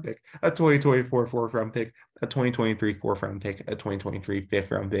 third round pick, a 2024 fourth round pick, a 2023 fourth round pick, a 2023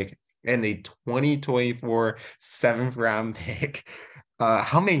 fifth round pick, and a 2024 seventh round pick.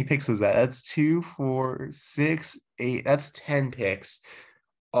 How many picks was that? That's 2, 4, 6, 8. That's 10 picks.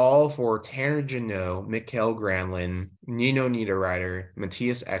 all for Tanner Janot, Mikael Granlund, Nino Niederreiter,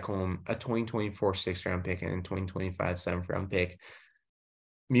 Matthias Ekholm, a 2024 6th-round pick, and a 2025 7th-round pick.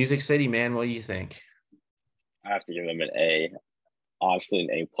 Music City, man, what do you think? I have to give them an A. Honestly, an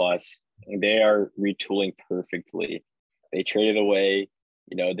A plus. They are retooling perfectly. They traded away,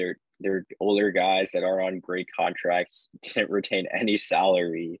 their older guys that are on great contracts, didn't retain any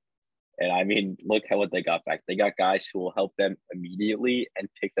salary. And I mean, look at what they got back. They got guys who will help them immediately and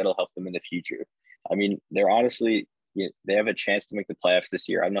picks that'll help them in the future. I mean, they're honestly, they have a chance to make the playoffs this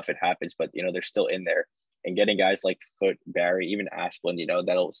year. I don't know if it happens, but they're still in there. And getting guys like Foot, Barry, even Asplund,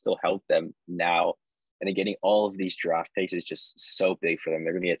 that'll still help them now. And then getting all of these draft picks is just so big for them.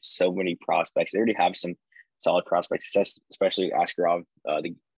 They're going to get so many prospects. They already have some solid prospects, especially Askarov,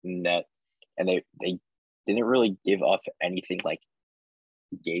 the net. And they didn't really give up anything like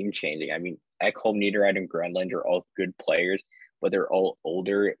game changing. I mean, Ekholm, Niederreiter, and Granlund are all good players, but they're all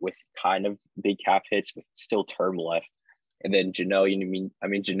older with kind of big cap hits with still term left. And then Janot,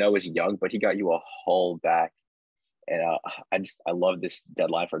 Janot is young, but he got you a haul back. And I love this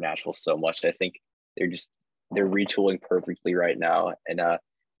deadline for Nashville so much. I think they're retooling perfectly right now. And I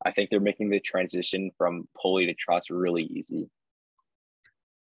think they're making the transition from Pulley to Trotz really easy.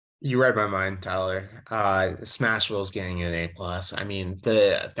 You read my mind, Tyler. Smashville's getting an A plus. I mean,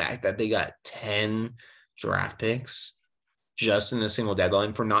 the fact that they got 10 draft picks just in a single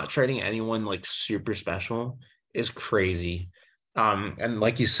deadline for not trading anyone like super special is crazy. And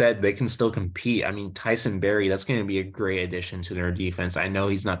like you said, they can still compete. I mean, Tyson Barrie, that's going to be a great addition to their defense. I know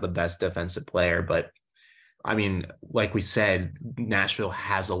he's not the best defensive player, but I mean, like we said, Nashville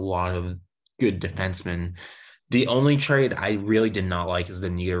has a lot of good defensemen. The only trade I really did not like is the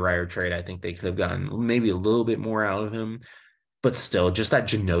Niederreiter trade. I think they could have gotten maybe a little bit more out of him, but still, just that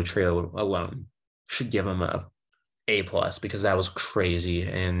Janot trade alone should give him a plus because that was crazy.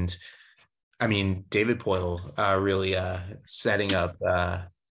 And I mean, David Poile really setting up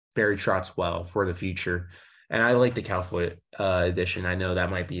Barry Trotz well for the future. And I like the Calfoot addition. I know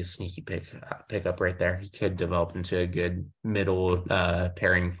that might be a sneaky pickup right there. He could develop into a good middle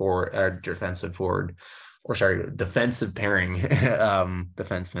pairing for defensive forward. Defensive pairing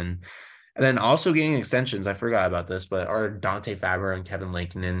defenseman. And then also getting extensions. I forgot about this, but are Dante Fabro and Kevin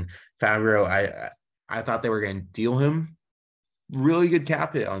Lankinen. Fabro, I thought they were going to deal him. Really good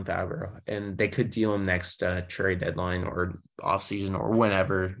cap hit on Fabro, and they could deal him next trade deadline or offseason or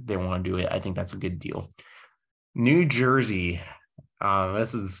whenever they want to do it. I think that's a good deal. New Jersey.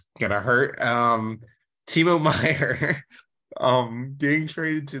 This is going to hurt. Timo Meier getting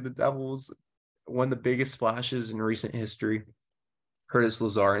traded to the Devils. One of the biggest splashes in recent history. Curtis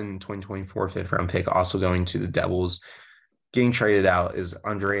Lazar in 2024 5th-round pick also going to the Devils. Getting traded out is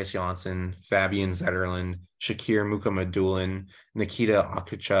Andreas Johnsson, Fabian Zetterlund, Shakir Mukhamadullin, Nikita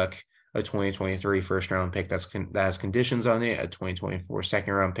Okachuk, a 2023 first-round pick that has conditions on it, a 2024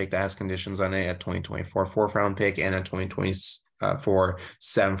 second-round pick that has conditions on it, a 2024 fourth-round pick, and a 2024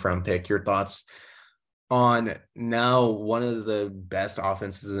 seventh-round pick. Your thoughts on now one of the best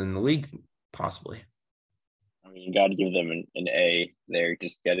offenses in the league, possibly? I mean, you got to give them an A. They're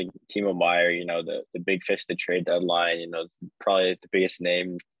just getting Timo Meier, the big fish, the trade deadline, it's probably the biggest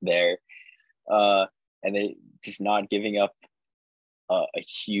name there. And they just not giving up a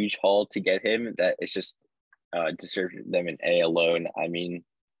huge haul to get him. That is just deserved them an A alone. I mean,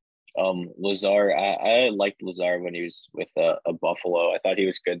 Lazar, I liked Lazar when he was with a Buffalo. I thought he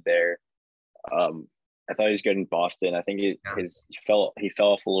was good there. I thought he was good in Boston. I think he fell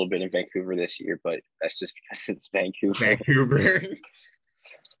off a little bit in Vancouver this year, but that's just because it's Vancouver.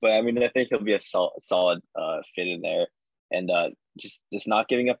 But I mean, I think he'll be a solid fit in there, and just not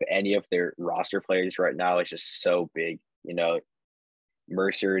giving up any of their roster players right now is just so big.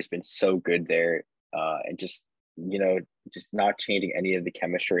 Mercer has been so good there, and just not changing any of the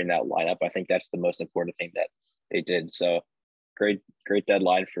chemistry in that lineup. I think that's the most important thing that they did. So great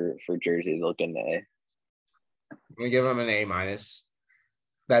deadline for Jersey. Looking at I'm gonna give them an A minus.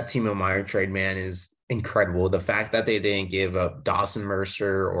 That Timo Meier trade, man, is incredible. The fact that they didn't give up Dawson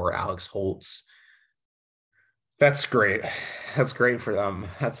Mercer or Alex Holtz, that's great. That's great for them.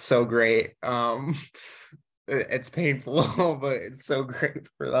 That's so great. It's painful, but it's so great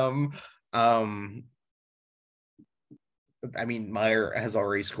for them. I mean, Meier has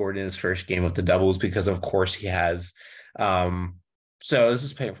already scored in his first game with the Devils because, of course, he has. So this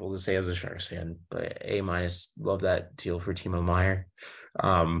is painful to say as a Sharks fan, but A minus. Love that deal for Timo Meier.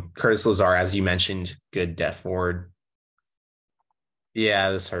 Curtis Lazar, as you mentioned, good depth forward. Yeah,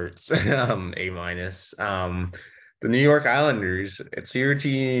 this hurts. A minus. The New York Islanders, it's your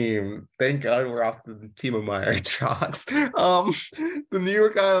team. Thank God we're off the team of my jocks. The New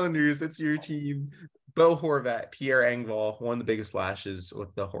York Islanders, it's your team. Bo Horvat, Pierre Engvall, one of the biggest splashes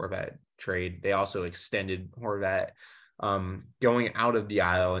with the Horvat trade. They also extended Horvat. Going out of the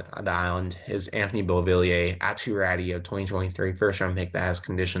island is Anthony Beauvillier at Turati, a 2023 first round pick that has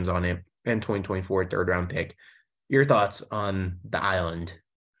conditions on it, and 2024 third round pick. Your thoughts on the island?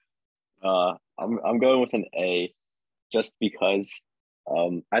 I'm going with an A, just because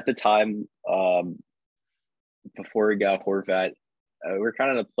at the time, before we got Horvat, we're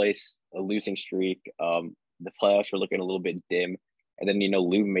kind of in a losing streak. The playoffs were looking a little bit dim, and then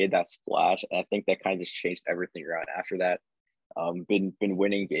Lou made that splash, and I think that kind of just changed everything around after that. Been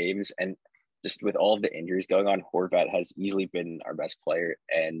winning games, and just with all of the injuries going on, Horvat has easily been our best player.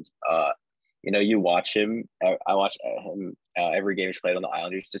 And you watch him. I watch him every game he's played on the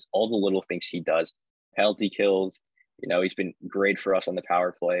Islanders. Just all the little things he does, penalty kills. He's been great for us on the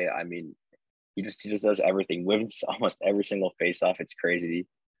power play. I mean, he just does everything. Wins almost every single faceoff. It's crazy.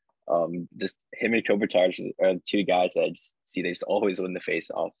 Just him and Kopitar are the two guys that I just see. They just always win the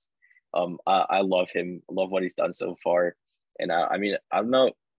faceoffs. I love him. Love what he's done so far. And I mean, I don't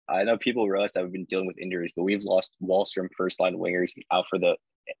know. I know people realize that we've been dealing with injuries, but we've lost Wallstrom, first line wingers.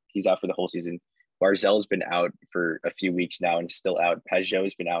 He's out for the whole season. Barzell's been out for a few weeks now and still out.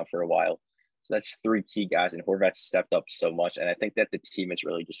 Pajot's been out for a while. So that's three key guys, and Horvat stepped up so much. And I think that the team has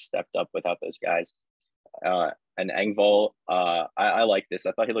really just stepped up without those guys. And Engvall, I like this.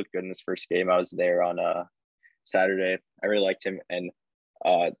 I thought he looked good in his first game. I was there on Saturday. I really liked him. And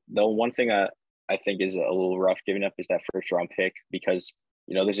the one thing I think is a little rough giving up is that first round pick, because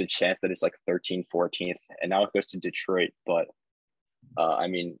there's a chance that it's like 13th, 14th, and now it goes to Detroit. But I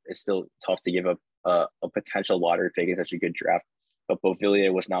mean, it's still tough to give up a potential lottery pick in such a good draft. But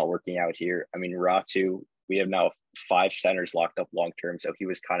Beauvillier was not working out here. I mean, Ratu, we have now 5 centers locked up long term, so he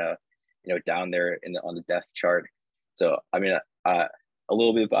was kind of down there on the depth chart. So I mean, a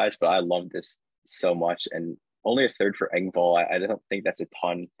little bit biased, but I love this so much. And only a third for Engvall. I don't think that's a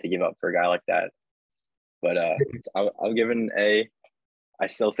ton to give up for a guy like that. But I'll give it an A. I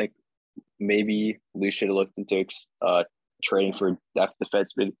still think maybe we should have looked into trading for depth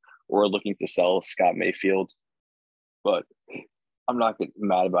defenseman or looking to sell Scott Mayfield. But I'm not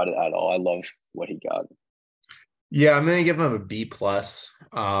mad about it at all. I love what he got. Yeah, I'm gonna give him a B plus.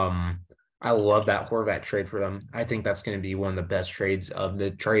 I love that Horvat trade for them. I think that's going to be one of the best trades of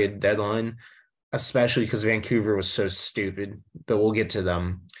the trade deadline, especially because Vancouver was so stupid. But we'll get to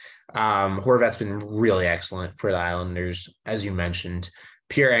them. Horvat's been really excellent for the Islanders, as you mentioned.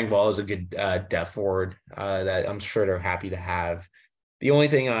 Pierre Engvall is a good depth forward that I'm sure they're happy to have. The only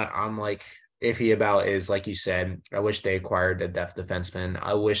thing I'm like iffy about is, like you said, I wish they acquired a depth defenseman.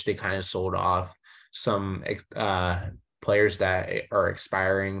 I wish they kind of sold off some players that are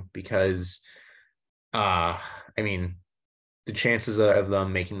expiring, because I mean, the chances of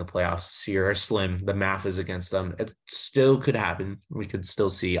them making the playoffs this year are slim. The math is against them. It still could happen. We could still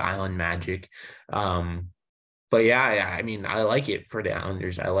see Island magic. But yeah, I mean, I like it for the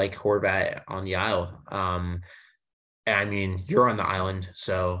Islanders. I like Horvat on the Isle. And I mean, you're on the island,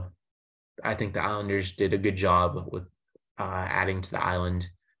 so I think the Islanders did a good job with adding to the island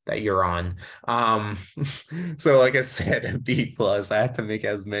that you're on. So like I said, a B plus. I have to make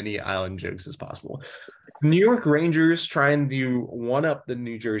as many island jokes as possible. New York Rangers trying to one up the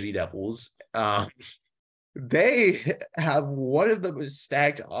New Jersey Devils. They have one of the most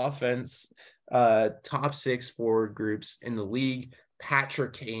stacked offense, top 6 forward groups in the league.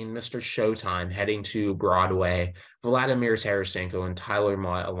 Patrick Kane, Mr. Showtime, heading to Broadway. Vladimir Tarasenko and Tyler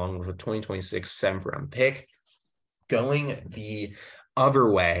Mott, along with a 2026 7th round pick. Going the other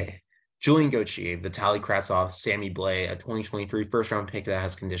way, Julian Gauthier, Vitaly Kravtsov, Sammy Blais, a 2023 first-round pick that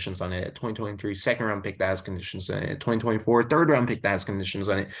has conditions on it, a 2023 second-round pick that has conditions on it, a 2024 third-round pick that has conditions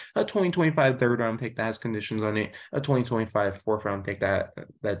on it, a 2025 third-round pick that has conditions on it, a 2025 fourth-round pick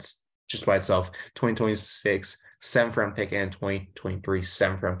that's just by itself, 2026 7th-round pick, and 2023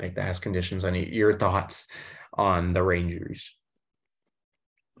 7th-round pick that has conditions on it. Your thoughts on the Rangers?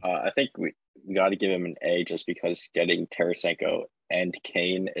 I think we got to give him an A, just because getting Tarasenko and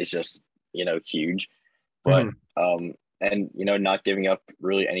Kane is just huge. But and not giving up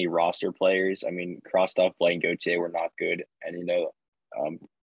really any roster players. I mean, Krostov, Blais, and Gauthier were not good, and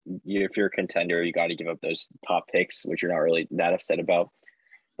if you're a contender, you got to give up those top picks, which you're not really that upset about.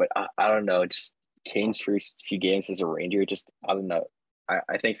 But I don't know, just Kane's first few games as a Ranger, just I don't know.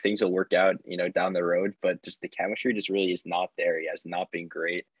 I think things will work out, down the road, but just the chemistry just really is not there. He has not been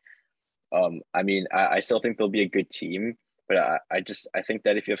great. I mean, I still think they'll be a good team, But I think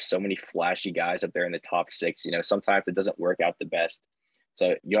that if you have so many flashy guys up there in the top six, sometimes it doesn't work out the best.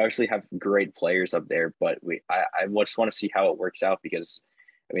 So you obviously have great players up there, but I just want to see how it works out because,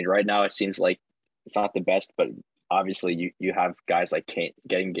 I mean, right now it seems like it's not the best, but obviously you have guys like Kane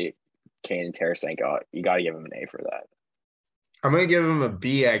and Tarasenko. You got to give him an A for that. I'm gonna give him a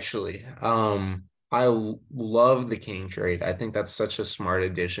B actually. Love the King trade. I think that's such a smart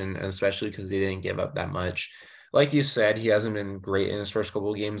addition, especially because he didn't give up that much. Like you said, he hasn't been great in his first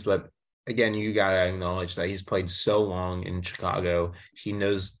couple of games, but again, you gotta acknowledge that he's played so long in Chicago. He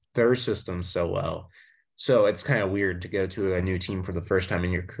knows their system so well. So it's kind of weird to go to a new team for the first time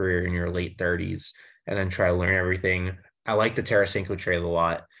in your career in your late 30s and then try to learn everything. I like the Tarasenko trade a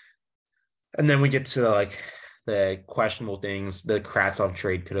lot. And then we get to like the questionable things. The Kravtsov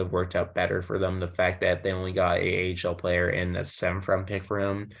trade could have worked out better for them. The fact that they only got a AHL player and a 7th-round pick for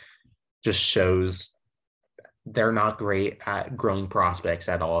him just shows they're not great at growing prospects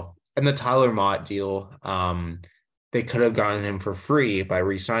at all. And the Tyler Mott deal, they could have gotten him for free by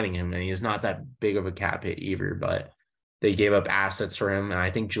re-signing him, and he's not that big of a cap hit either, but they gave up assets for him, and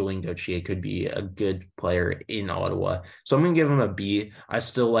I think Julien Gauthier could be a good player in Ottawa. So I'm going to give him a B. I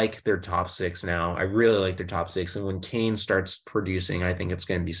still like their top six now. I really like their top six, and when Kane starts producing, I think it's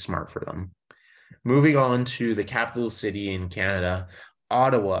going to be smart for them. Moving on to the capital city in Canada,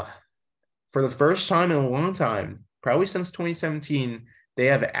 Ottawa. For the first time in a long time, probably since 2017, they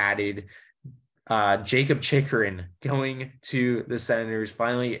have added Jakob Chychrun going to the Senators,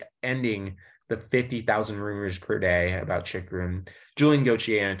 finally ending the 50,000 rumors per day about Chychrun. Julien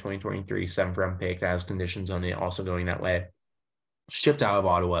Gauthier in a 2023 7th-round pick that has conditions on it, also going that way. Shipped out of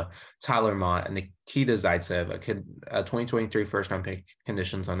Ottawa, Tyler Mott and Nikita Zaitsev, a 2023 first-round pick,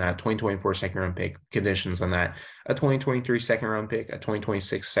 conditions on that, 2024 second-round pick, conditions on that, a 2023 second-round pick, a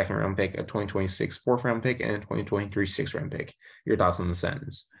 2026 second-round pick, a 2026 fourth-round pick, and a 2023 sixth-round pick. Your thoughts on the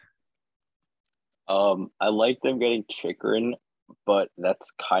sentence? I like them getting Chychrun, but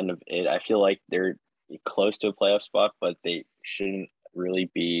that's kind of it. I feel like they're close to a playoff spot, but they shouldn't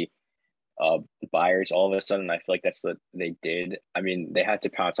really be buyers all of a sudden. I feel like that's what they did. I mean, they had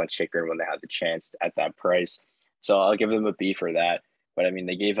to pounce on Chychrun when they had the chance at that price. So I'll give them a B for that. But I mean,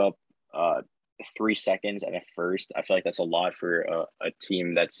 they gave up 3 seconds and a first. I feel like that's a lot for a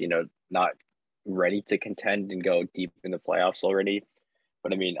team that's, not ready to contend and go deep in the playoffs already.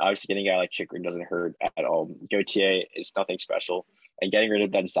 But I mean, obviously getting a guy like Chychrun doesn't hurt at all. Gauthier is nothing special. And getting rid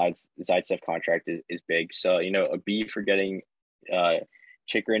of that Zaitsev contract is big. So, a B for getting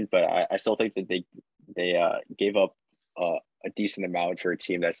Chychrun, but I still think that they gave up a decent amount for a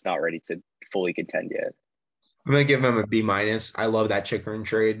team that's not ready to fully contend yet. I'm going to give them a B minus. I love that Chychrun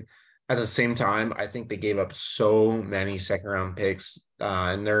trade. At the same time, I think they gave up so many second-round picks,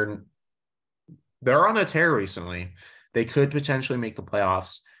 and they're on a tear recently. They could potentially make the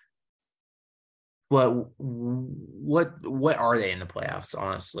playoffs. But what are they in the playoffs,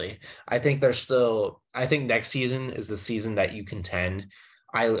 honestly? I think next season is the season that you contend.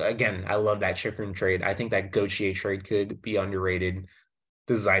 I love that Chychrun trade. I think that Gauthier trade could be underrated.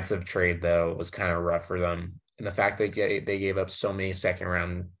 The Zaitsev trade, though, was kind of rough for them. And the fact that they gave up so many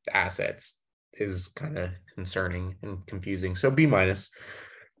second-round assets is kind of concerning and confusing. So B minus.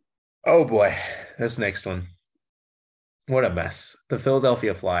 Oh, boy. This next one. What a mess. The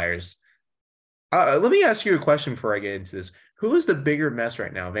Philadelphia Flyers. Let me ask you a question before I get into this. Who is the bigger mess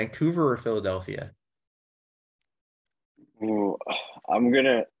right now, Vancouver or Philadelphia? Ooh,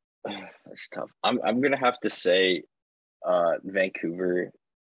 that's tough. I'm gonna have to say Vancouver,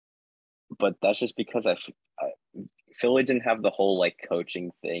 but that's just because Philly didn't have the whole like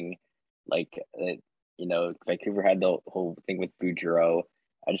coaching thing, Vancouver had the whole thing with Boudreau.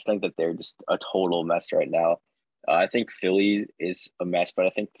 I just think that they're just a total mess right now. I think Philly is a mess, but I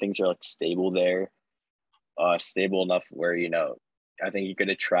think things are like stable there, stable enough where I think you could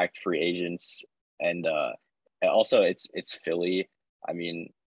attract free agents, and also it's Philly. I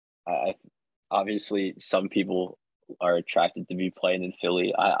mean, I obviously some people are attracted to be playing in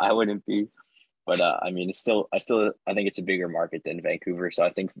Philly. I wouldn't be, but I mean, I think it's a bigger market than Vancouver, so I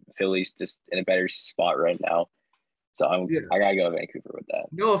think Philly's just in a better spot right now. So I gotta go Vancouver with that.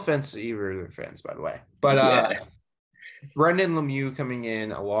 No offense to either of their fans, by the way. But Yeah. Brendan Lemieux coming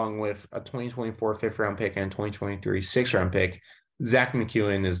in along with a 2024 5th-round pick and a 2023 6th-round pick. Zach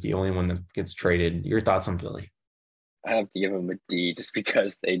McEwen is the only one that gets traded. Your thoughts on Philly? I have to give them a D just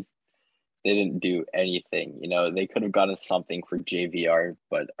because they didn't do anything. They could have gotten something for JVR,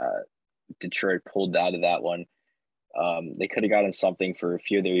 but Detroit pulled out of that one. They could have gotten something for a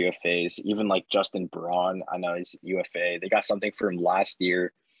few of their UFAs, even like Justin Braun. I know he's UFA. They got something for him last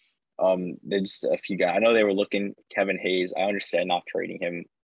year. There's just a few guys. I know they were looking Kevin Hayes. I understand not trading him,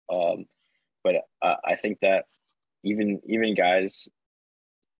 but I think that even guys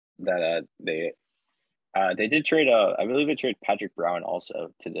that they did trade. I believe they traded Patrick Brown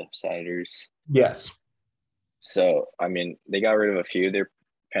also to the Senators. Yes. So I mean, they got rid of a few of their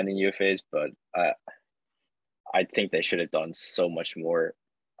pending UFAs, but I think they should have done so much more.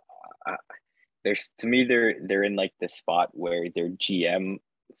 To me, they're in like the spot where their GM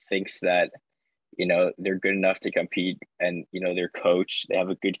thinks that they're good enough to compete, and their coach, they have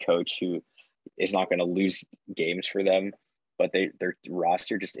a good coach who is not going to lose games for them, but their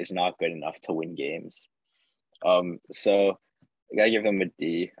roster just is not good enough to win games. So I gotta give them a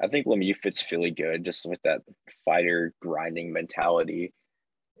D. I think Lemieux fits Philly good, just with that fighter grinding mentality.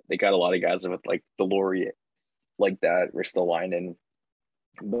 They got a lot of guys with like Delory like that, Ristolainen,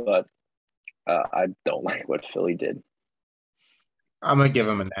 but I don't like what Philly did. I'm gonna give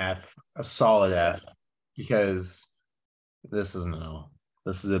him an F, a solid F, because this is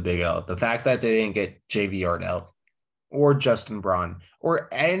a big L. The fact that they didn't get JV Ardell or Justin Braun or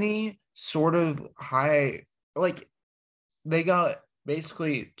any sort of high, like they got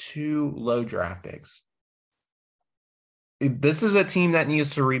basically 2 low draft picks. This is a team that needs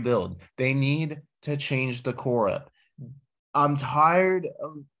to rebuild. They need to change the core up. I'm tired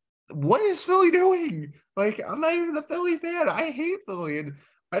of what is Philly doing? Like, I'm not even a Philly fan. I hate Philly, and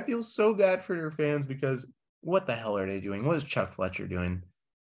I feel so bad for their fans because what the hell are they doing? What is Chuck Fletcher doing?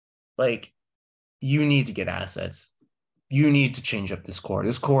 Like, you need to get assets. You need to change up this core.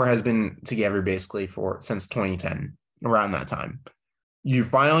 This core has been together basically since 2010, around that time. You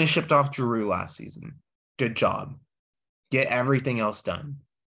finally shipped off Giroux last season. Good job. Get everything else done.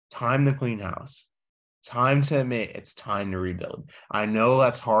 Time to clean house. Time to admit it's time to rebuild. I know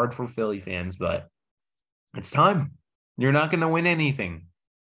that's hard for Philly fans, but it's time. You're not going to win anything.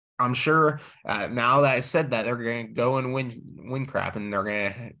 I'm sure now that I said that, they're going to go and win crap, and they're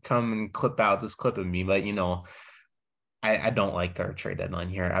going to come and clip out this clip of me. But, I don't like their trade deadline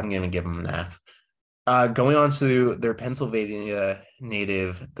here. I'm going to give them an F. Going on to their Pennsylvania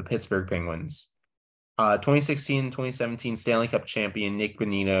native, the Pittsburgh Penguins. 2016-2017 Stanley Cup champion Nick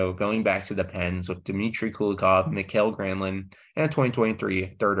Bonino going back to the Pens with Dmitry Kulikov, Mikael Granlund, and a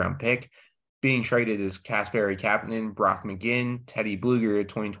 2023 third-round pick. Being traded is Kasperi Kapanen, Brock McGinn, Teddy Blueger, a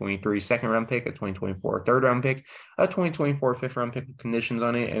 2023 second-round pick, a 2024 third-round pick, a 2024 fifth-round pick with conditions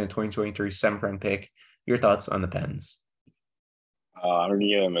on it, and a 2023 seventh-round pick. Your thoughts on the Pens? I'm going to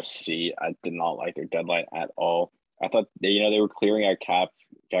give them a C. I did not like their deadline at all. I thought they were clearing our cap,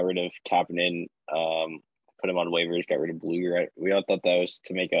 got rid of Kapanen, put him on waivers, got rid of Blueger. We all thought that was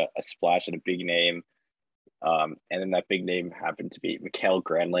to make a splash at a big name. And then that big name happened to be Mikael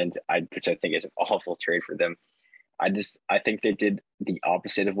Granlund, which I think is an awful trade for them. I think they did the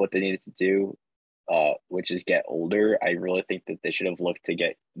opposite of what they needed to do, which is get older. I really think that they should have looked to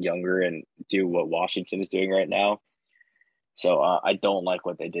get younger and do what Washington is doing right now. So I don't like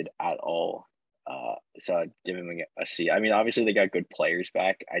what they did at all. So I'd give him a C. I mean, obviously they got good players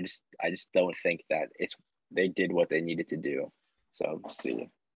back. I just don't think that they did what they needed to do. So C.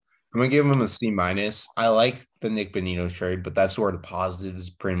 I'm gonna give him a C minus. I like the Nick Bonino trade, but that's where the positives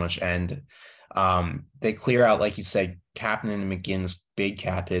pretty much end. They clear out, like you said, Kapanen and McGinn's big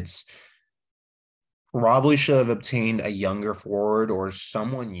cap hits. Probably should have obtained a younger forward or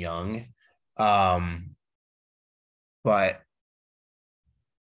someone young. But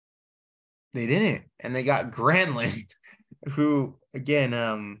they didn't, and they got Granlund, who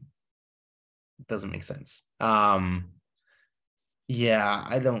again doesn't make sense. Yeah,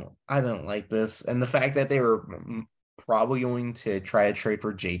 I don't like this, and the fact that they were probably going to try to trade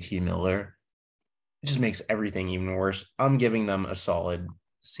for JT Miller just makes everything even worse. I'm giving them a solid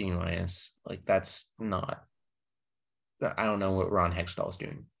C minus. Like, that's not. I don't know what Ron Hextall is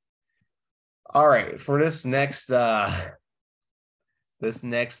doing. All right, for this next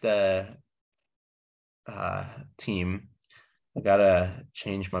team, I gotta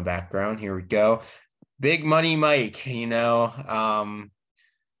change my background. Here we go. Big Money Mike,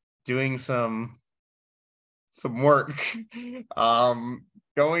 doing some work.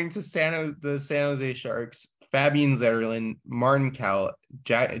 Going to the San Jose Sharks, Fabian Zetterlund, Martin Kaut,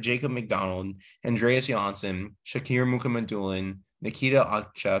 Jacob McDonald, Andreas Johansson, Shakir Mukhamadullin, Nikita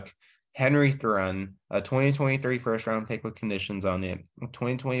Okchuk, Henry Thrun, a 2023 first-round pick with conditions on it, a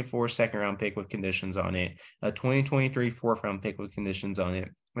 2024 second-round pick with conditions on it, a 2023 fourth-round pick with conditions on it,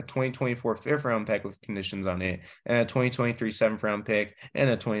 a 2024 fifth-round pick with conditions on it, and a 2023 seventh-round pick, and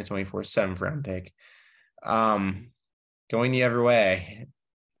a 2024 seventh-round pick. Going the other way,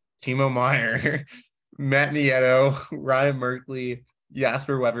 Timo Meier, Matt Nieto, Ryan Merkley,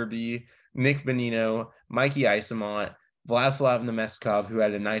 Jasper Weberby, Nick Bonino, Mikey Isamont, Vladislav Nemestikov, who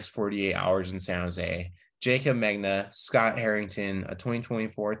had a nice 48 hours in San Jose, Jacob Magna, Scott Harrington, a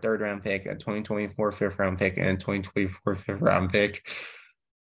 2024 third round pick, a 2024 fifth round pick, and a 2024 fifth round pick.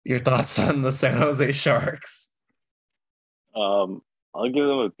 Your thoughts on the San Jose Sharks? I'll give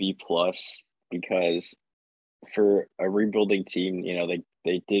them a B plus because for a rebuilding team,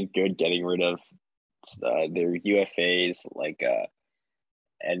 they did good getting rid of their UFAs,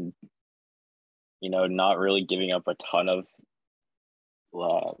 and not really giving up a ton of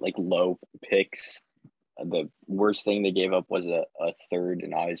low picks. The worst thing they gave up was a third,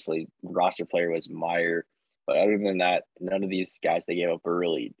 and obviously roster player was Meyer. But other than that, none of these guys they gave up were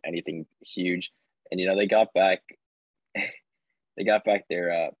really anything huge. And they got back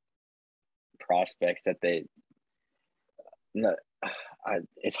their prospects that they.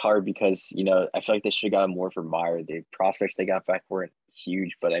 It's hard because I feel like they should have gotten more for Meyer. The prospects they got back weren't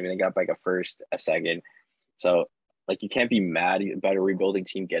huge, but I mean they got back a first, a second, so you can't be mad about a rebuilding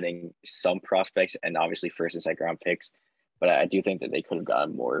team getting some prospects and obviously first and second round picks. But I do think that they could have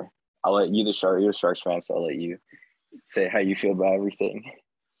gotten more. I'll let you, you're a Sharks fan, so I'll let you say how you feel about everything.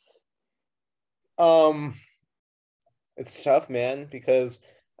 It's tough, man, because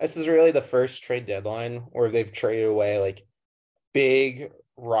this is really the first trade deadline where they've traded away big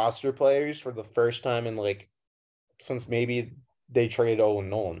roster players for the first time in since maybe they traded Owen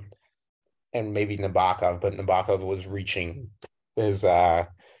Nolan and maybe Nabokov, but Nabokov was reaching his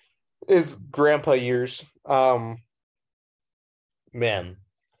grandpa years. Man,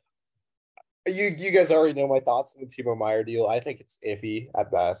 you guys already know my thoughts on the Timo Meyer deal. I think it's iffy at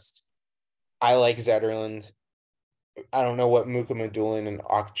best. I like Zetterlund. I don't know what Mukhamadullin and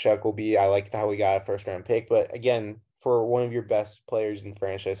Okchuk will be. I like how we got a first round pick, but again, for one of your best players in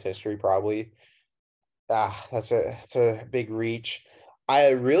franchise history, probably. That's a big reach. I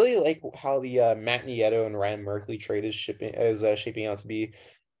really like how the Matt Nieto and Ryan Merkley trade is shaping out to be.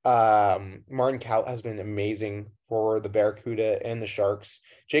 Martin Kaut has been amazing for the Barracuda and the Sharks.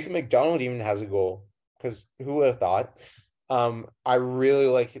 Jacob McDonald even has a goal because who would have thought? I really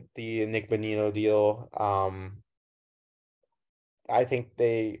like the Nick Bonino deal. I think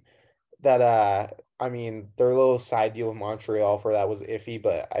their little side deal with Montreal for that was iffy,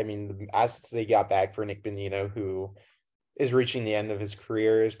 but I mean, the assets they got back for Nick Bonino, who is reaching the end of his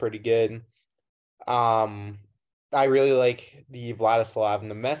career, is pretty good. I really like the Vladislav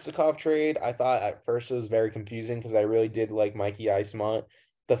Nemestikov trade. I thought at first it was very confusing because I really did like Mikey Isamont.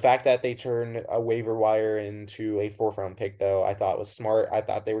 The fact that they turned a waiver wire into a fourth round pick, though, I thought was smart. I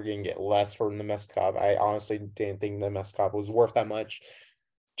thought they were going to get less for Nemestikov. I honestly didn't think Nemestikov was worth that much.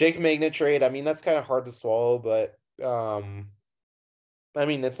 Jake Magna trade, I mean, that's kind of hard to swallow, but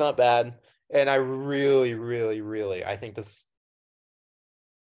it's not bad. And I really, really, really, I think this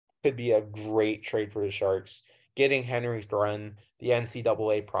could be a great trade for the Sharks. Getting Henry Thrun, the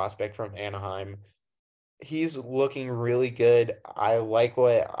NCAA prospect from Anaheim, he's looking really good. I like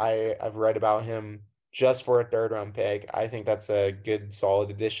what I've read about him just for a third round pick. I think that's a good, solid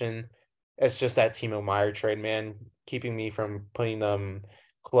addition. It's just that Timo Meyer trade, man, keeping me from putting them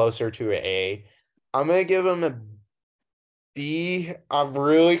closer to an A. I'm going to give him a B. I'm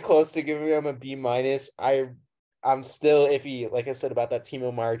really close to giving him a B minus. I'm still iffy, like I said, about that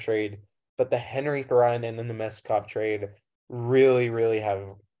Timo Meyer trade, but the Henry Thrun and then the Meskov trade really, really have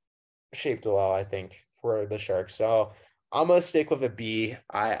shaped well, I think, for the Sharks. So I'm gonna stick with a B.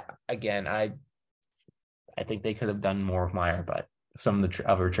 I think they could have done more with Meyer, but some of the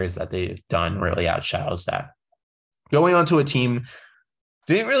other trades that they've done really outshadows that. Going on to a team,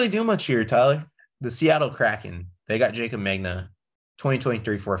 didn't really do much here, Tyler. The Seattle Kraken. They got Jacob Magna,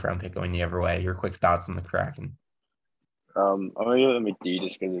 2023 fourth round pick going the other way. Your quick thoughts on the Kraken? I'm gonna give them a D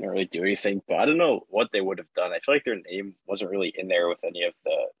just because they didn't really do anything. But I don't know what they would have done. I feel like their name wasn't really in there with any of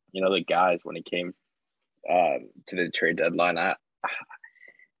the the guys when it came to the trade deadline. I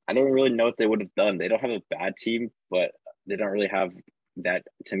don't really know what they would have done. They don't have a bad team, but they don't really have that.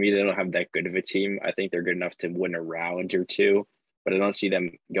 To me, they don't have that good of a team. I think they're good enough to win a round or two, but I don't see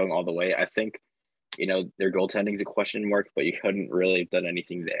them going all the way. I think their goaltending is a question mark, but you couldn't really have done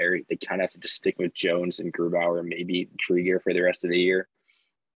anything there. They kind of have to just stick with Jones and Grubauer and maybe Krieger for the rest of the year.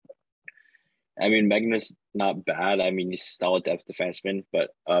 I mean, Magna's not bad. I mean, he's still a depth defenseman,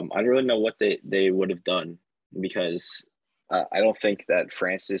 but I don't really know what they would have done because I don't think that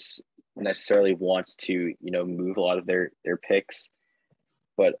Francis necessarily wants to, move a lot of their picks.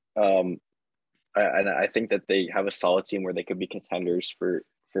 But I think that they have a solid team where they could be contenders for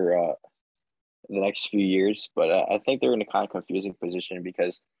the next few years. But I think they're in a kind of confusing position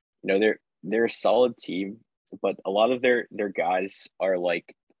because they're a solid team but a lot of their guys are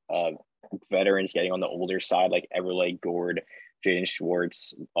like veterans getting on the older side, like Everlay, Gord, Jaden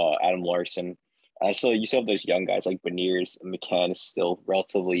Schwartz, Adam Larson. So you still have those young guys like Beniers, McCann is still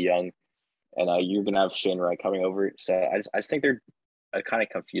relatively young, and you're gonna have Shane Wright coming over. So I just think they're a kind of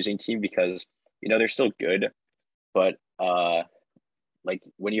confusing team because they're still good, but like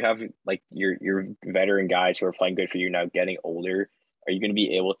when you have like your veteran guys who are playing good for you now getting older, are you going to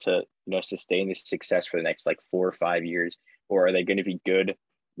be able to sustain this success for the next like 4 or 5 years, or are they going to be good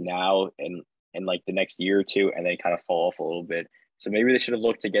now and like the next year or two and then kind of fall off a little bit? So maybe they should have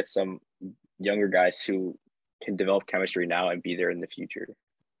looked to get some younger guys who can develop chemistry now and be there in the future,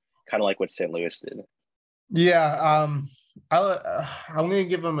 kind of like what St. Louis did. Yeah, I'm gonna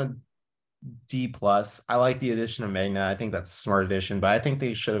give them a D plus. I like the addition of Magna. I think that's a smart addition, but I think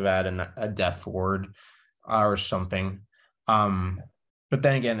they should have added a depth forward or something. But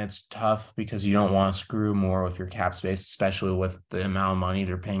then again, it's tough because you don't want to screw more with your cap space, especially with the amount of money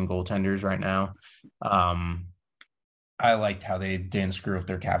they're paying goaltenders right now. I liked how they didn't screw with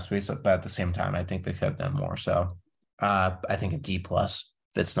their cap space, but at the same time, I think they could have done more. So I think a D plus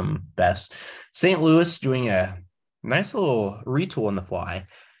fits them best. St. Louis doing a nice little retool in the fly.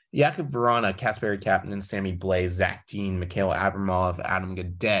 Jakub Verana, Kasperi Kapanen, Sammy Blaze, Zach Dean, Mikhail Abramov, Adam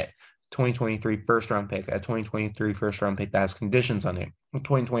Gaudette, 2023 first-round pick, a 2023 first-round pick that has conditions on it, a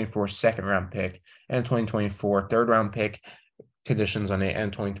 2024 second-round pick, and a 2024 third-round pick, conditions on it,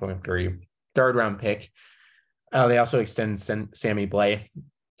 and 2023 third-round pick. They also extend Sammy Blais.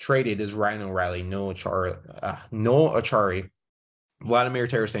 Traded is Ryan O'Reilly, Noel Acciari, Vladimir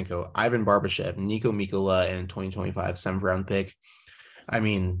Tarasenko, Ivan Barbashev, Nico Mikkola, and 2025 seventh-round pick. I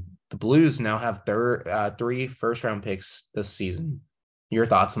mean, the Blues now have 3 first-round picks this season. Your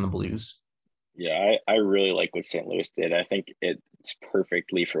thoughts on the Blues? Yeah, I really like what St. Louis did. I think it's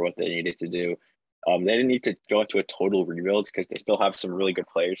perfectly for what they needed to do. They didn't need to go into a total rebuild because they still have some really good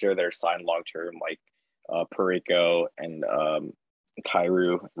players there that are signed long-term, like Parayko and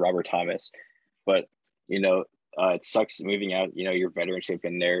Kyrou, Robert Thomas. But, it sucks moving out, your veterans who have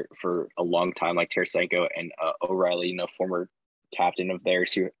been there for a long time, like Tarasenko and O'Reilly, former captain of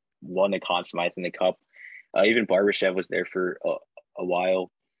theirs who won the Conn Smythe in the Cup. Even Barbashev was there for a while.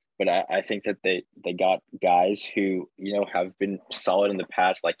 But I think that they got guys who, have been solid in the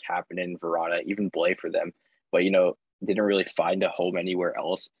past, like Kapanen, Verana, even Blais for them, but, didn't really find a home anywhere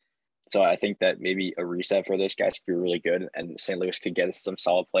else. So I think that maybe a reset for those guys could be really good, and St. Louis could get some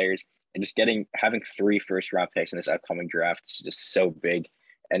solid players. And just having 3 first-round picks in this upcoming draft is just so big.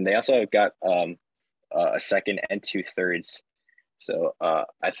 And they also got a second and 2 thirds. So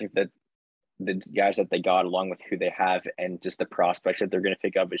I think that the guys that they got, along with who they have, and just the prospects that they're going to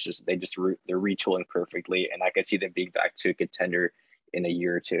pick up, is just they're retooling perfectly, and I could see them being back to a contender in a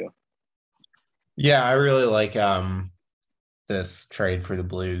year or two. Yeah, I really like this trade for the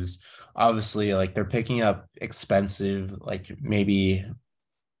Blues. Obviously, like they're picking up expensive, like maybe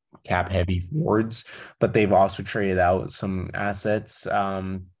cap heavy forwards, but they've also traded out some assets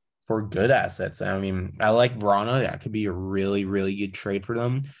for good assets. I mean, I like Verana. That could be a really, really good trade for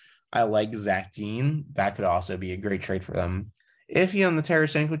them. I like Zach Dean. That could also be a great trade for them. Iffy on the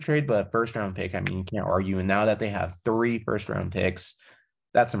Tarasenko trade, but first round pick, I mean, you can't argue. And now that they have 3 first round picks,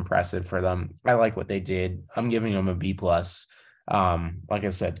 that's impressive for them. I like what they did. I'm giving them a B plus. Like I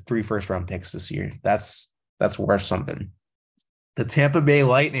said, 3 first round picks this year. That's worth something. The Tampa Bay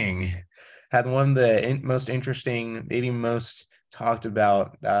Lightning had one of the most interesting, maybe most talked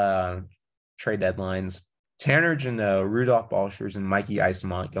about trade deadlines. Tanner Jeannot, Rudolph Balchers, and Mikey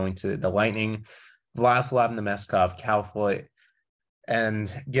Eyssimont going to the Lightning. Vladislav Nemeskov, Cal Foot,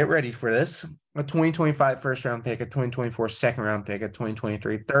 and get ready for this: a 2025 first round pick, a 2024 second round pick, a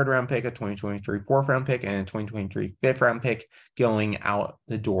 2023 third round pick, a 2023 fourth round pick, and a 2023 fifth round pick going out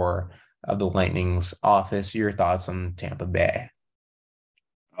the door of the Lightning's office. Your thoughts on Tampa Bay?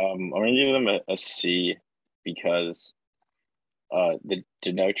 I'm going to give them a C because the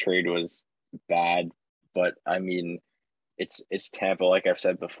Jeannot trade was bad, but I mean, it's Tampa. Like I've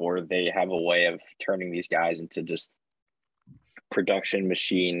said before, they have a way of turning these guys into just production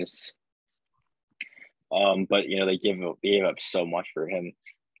machines. But they gave up so much for him.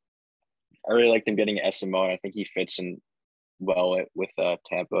 I really like them getting Eyssimont. I think he fits in well with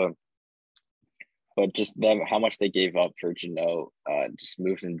Tampa. But just them, how much they gave up for Jeannot, just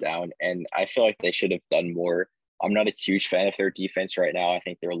moved them down. And I feel like they should have done more. I'm not a huge fan of their defense right now. I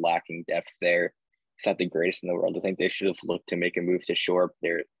think they're lacking depth there. It's not the greatest in the world. I think they should have looked to make a move to shore up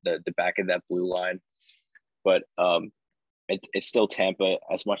the back of that blue line. But it's still Tampa.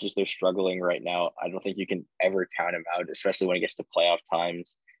 As much as they're struggling right now, I don't think you can ever count them out, especially when it gets to playoff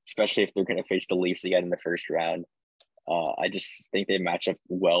times. especially if they're going to face the Leafs again in the first round. I just think they match up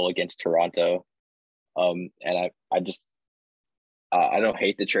well against Toronto. And I don't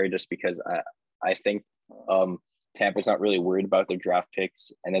hate the trade just because I think Tampa's not really worried about their draft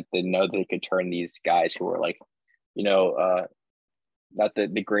picks, and that they know they could turn these guys who are like, not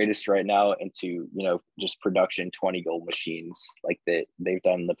the greatest right now into, just production 20-goal machines like they've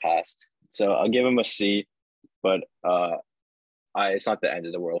done in the past. So I'll give them a C, but it's not the end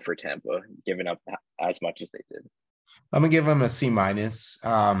of the world for Tampa giving up as much as they did. I'm gonna give them a C minus.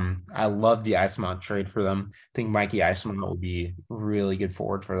 I love the Eisman trade for them. I think Mikey Eisman will be really good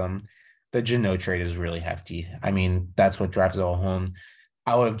forward for them. The Jeannot trade is really hefty. I mean, that's what drives it all home.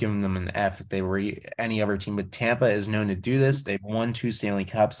 I would have given them an F if they were any other team, but Tampa is known to do this. They've won 2 Stanley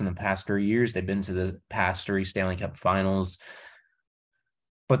Cups in the past 3 years. They've been to the past 3 Stanley Cup finals,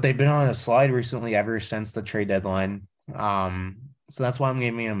 but they've been on a slide recently ever since the trade deadline. So that's why I'm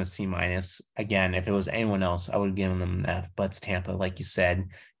giving them a C minus. Again, if it was anyone else, I would have given them an F, but it's Tampa, like you said,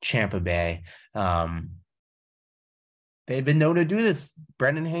 Champa Bay. They've been known to do this.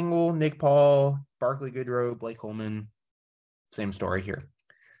 Brendan Hangel, Nick Paul, Barclay Goodrow, Blake Coleman, same story here.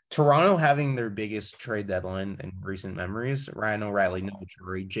 Toronto having their biggest trade deadline in recent memories. Ryan O'Reilly, Noah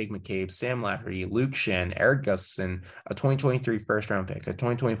Drury, Jake McCabe, Sam Lafferty, Luke Schenn, Eric Gustafson, a 2023 first-round pick, a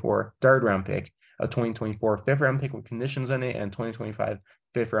 2024 third-round pick, a 2024 fifth-round pick with conditions on it, and 2025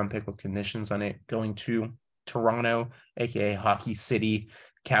 fifth-round pick with conditions on it, going to Toronto, a.k.a. Hockey City,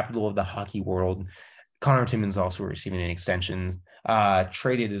 capital of the hockey world. Connor Timmins also receiving an extension.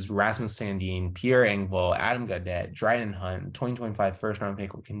 Traded is Rasmus Sandin, Pierre Engvall, Adam Gaudette, Dryden Hunt, 2025 first-round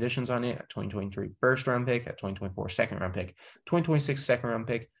pick with conditions on it, a 2023 first-round pick, a 2024 second-round pick, 2026 second-round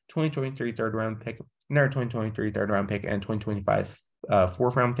pick, 2023 third-round pick, another 2023 third-round pick, and 2025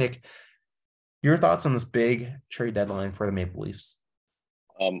 fourth-round pick. Your thoughts on this big trade deadline for the Maple Leafs?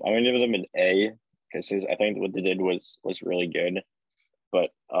 I'm going to give them an A because I think what they did was really good. But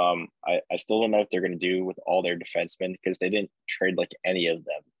I still don't know what they're going to do with all their defensemen because they didn't trade like any of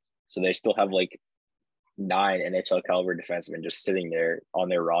them. So they still have like 9 NHL caliber defensemen just sitting there on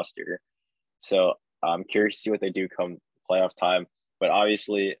their roster. So I'm curious to see what they do come playoff time. But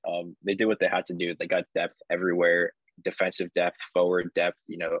obviously, they did what they had to do. They got depth everywhere, defensive depth, forward depth.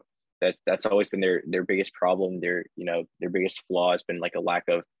 That's always been their biggest problem. Their biggest flaw has been like a lack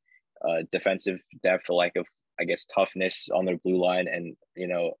of defensive depth, a lack of, I guess, toughness on their blue line, and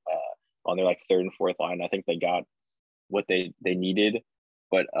on their like third and fourth line. I think they got what they needed,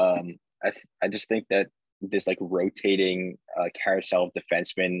 but I just think that this like rotating carousel of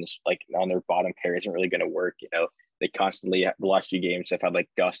defensemen like on their bottom pair isn't really going to work. They constantly, the last few games, have had like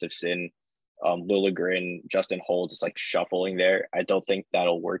Gustafson, Liljegren, Justin Holl just like shuffling there. I don't think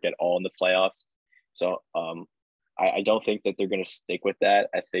that'll work at all in the playoffs. So I don't think that they're going to stick with that.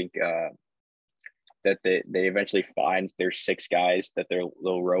 I think that they eventually find their 6 guys that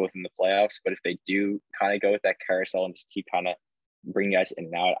they'll row with in the playoffs. But if they do kind of go with that carousel and just keep kind of bringing guys in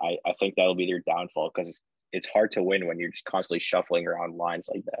and out, I think that'll be their downfall because it's hard to win when you're just constantly shuffling around lines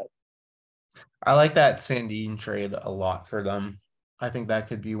like that. I like that Sandin trade a lot for them. I think that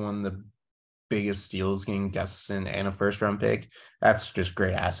could be one of the biggest steals, getting Gustafson and a first-round pick. That's just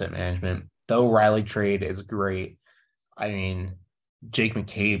great asset management. The O'Reilly trade is great. I mean, Jake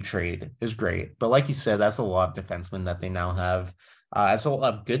McCabe trade is great. But like you said, that's a lot of defensemen that they now have. That's a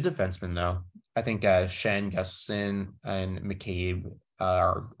lot of good defensemen, though. I think Schenn, Gustafson, and McCabe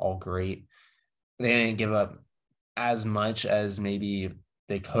are all great. They didn't give up as much as maybe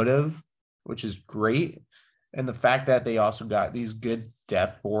they could have, which is great. And the fact that they also got these good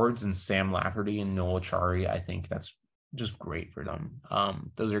depth forwards in Sam Lafferty and Noel Acciari, I think that's just great for them.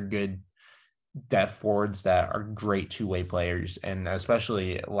 Those are good depth forwards that are great two-way players, and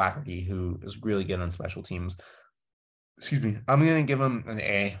especially Lafferty, who is really good on special teams. Excuse me. I'm going to give them an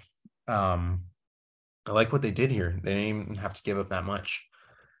A. I like what they did here. They didn't even have to give up that much.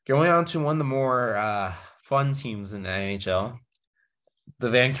 Going on to one of the more fun teams in the NHL, the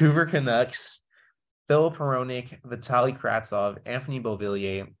Vancouver Canucks. Filip Hronek, Vitaly Kravtsov, Anthony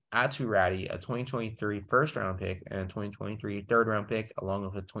Beauvillier, Aatu Räty, a 2023 first-round pick and a 2023 third-round pick, along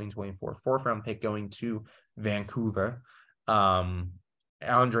with a 2024 fourth-round pick going to Vancouver. Andrei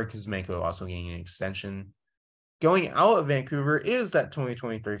Kuzmenko also getting an extension. Going out of Vancouver is that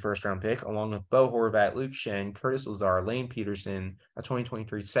 2023 first-round pick, along with Bo Horvat, Luke Schenn, Curtis Lazar, Lane Peterson, a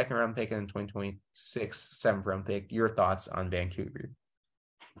 2023 second-round pick, and a 2026 seventh-round pick. Your thoughts on Vancouver?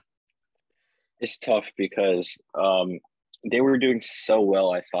 It's tough because they were doing so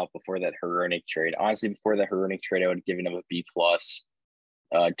well, I thought, before that Hronek trade. Honestly, before the Hronek trade, I would have given them a B+,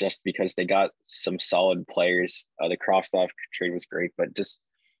 just because they got some solid players. The Kravtsov trade was great, but just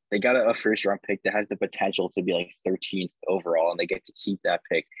they got a first round pick that has the potential to be like 13th overall, and they get to keep that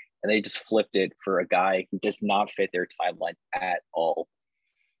pick. And they just flipped it for a guy who does not fit their timeline at all.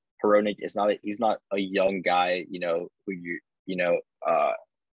 Hronek is not he's not a young guy,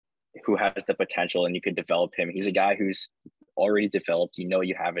 who has the potential and you could develop him. He's a guy who's already developed.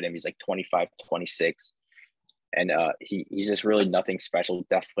 You have in him. He's like 25, 26. And he's just really nothing special.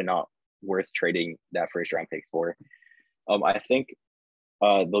 Definitely not worth trading that first round pick for. I think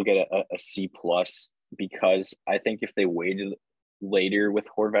they'll get a C plus because I think if they waited later with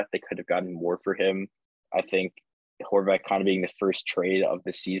Horvat, they could have gotten more for him. I think Horvat kind of being the first trade of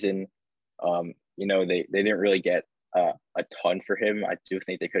the season, they didn't really get a ton for him. I do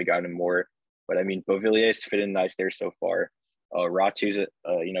think they could have gotten more, but I mean, Beauvillier's fit in nice there so far. Ratu's a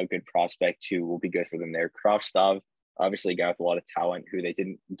good prospect who will be good for them there. Kravtsov, obviously a guy with a lot of talent who they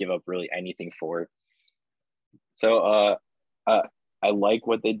didn't give up really anything for. So I like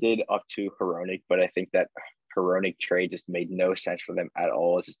what they did up to Hronek, but I think that Hronek trade just made no sense for them at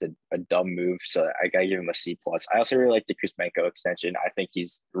all. It's just a dumb move. So I gotta give him a C plus. I also really like the Kuzmenko extension. I think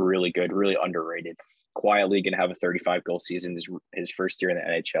he's really good, really underrated. Quietly gonna have a 35 goal season his first year in the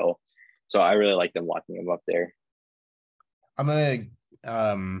NHL. So I really like them locking him up there. I'm gonna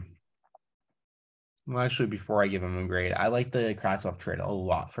well, actually, before I give him a grade, I like the Kravtsov trade a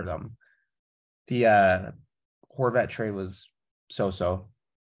lot for them. The Horvat trade was so.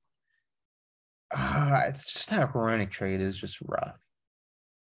 It's just that Hronek trade is just rough.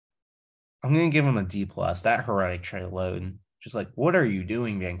 I'm gonna give him a D plus. That Hronek trade alone, just like, what are you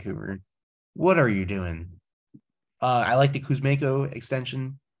doing, Vancouver? What are you doing? I like the Kuzmenko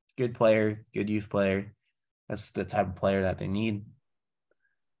extension. Good player, good youth player. That's the type of player that they need.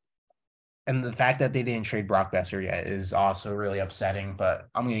 And the fact that they didn't trade Brock Besser yet is also really upsetting, but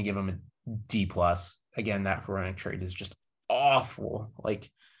I'm going to give him a D plus. Again, that Hronek trade is just awful.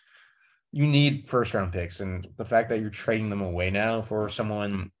 Like, you need first round picks, and the fact that you're trading them away now for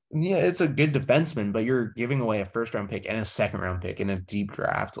someone, yeah, it's a good defenseman, but you're giving away a first round pick and a second round pick in a deep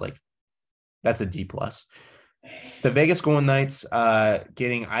draft. Like, that's a D plus. The Vegas Golden Knights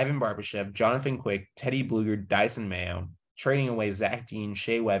getting Ivan Barbashev, Jonathan Quick, Teddy Blueger, Dyson Mayo, trading away Zach Dean,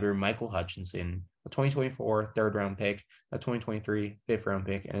 Shea Weber, Michael Hutchinson, a 2024 third round pick, a 2023 fifth round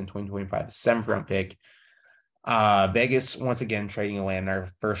pick, and a 2025 seventh round pick. Vegas once again trading away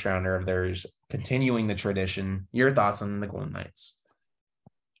another first rounder of theirs, continuing the tradition. Your thoughts on the Golden Knights?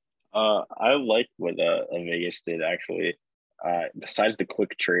 I like what Vegas did actually. Besides the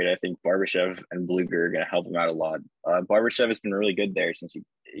Quick trade, I think Barbashev and Blueger are going to help him out a lot. Barbashev has been really good there since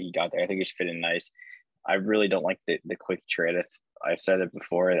he got there. I think he's fitting nice. I really don't like the Quick trade. I've said it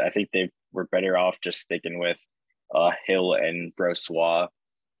before. I think they were better off just sticking with Hill and Brossoit.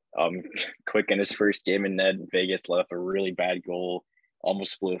 Quick in his first game in net, Vegas let up a really bad goal,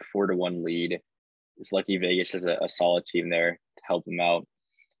 almost blew a 4-1 lead. It's lucky Vegas has a solid team there to help him out.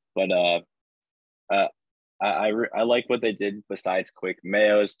 But I like what they did besides Quick.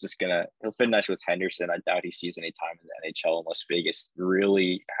 Mayo's he'll fit nice with Henderson. I doubt he sees any time in the NHL unless Vegas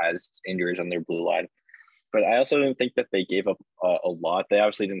really has injuries on their blue line. But I also didn't think that they gave up a lot. They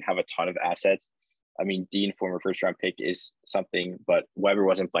obviously didn't have a ton of assets. I mean, Dean, former first-round pick, is something, but Weber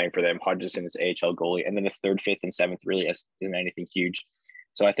wasn't playing for them. Hutchinson is AHL goalie. And then the third, fifth, and seventh really isn't anything huge.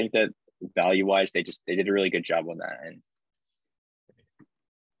 So I think that value-wise, they did a really good job on that end.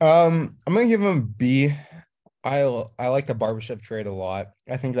 I'm going to give him B. I like the Barbashev trade a lot.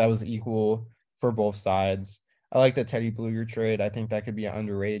 I think that was equal for both sides. I like the Teddy Blueger trade. I think that could be an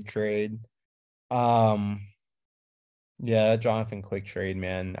underrated trade. Yeah, Jonathan Quick trade,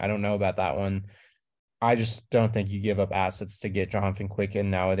 man. I don't know about that one. I just don't think you give up assets to get Jonathan Quick in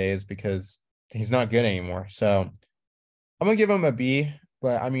nowadays because he's not good anymore. So I'm gonna give him a B.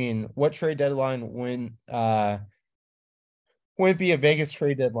 But I mean, what trade deadline wouldn't be a Vegas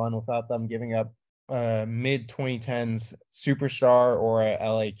trade deadline without them giving up mid 2010s superstar or a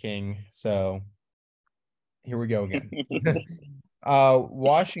LA King? So here we go again.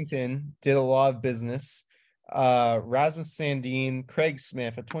 Washington did a lot of business. Rasmus Sandin, Craig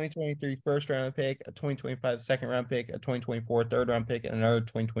Smith, a 2023 first round pick, a 2025 second round pick, a 2024 third round pick, and another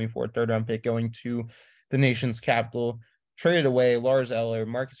 2024 third round pick going to the nation's capital. Traded away Lars Eller,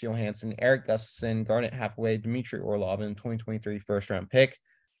 Marcus Johansson, Eric Gustafson, Garnet Hathaway, Dmitry Orlov in 2023 first round pick.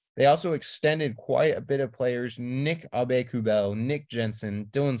 They also extended quite a bit of players: Nick Aube-Kubel, Nick Jensen,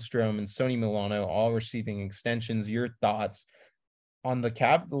 Dylan Strome, and Sonny Milano, all receiving extensions. Your thoughts on the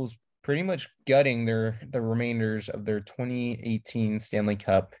Capitals pretty much gutting the remainders of their 2018 Stanley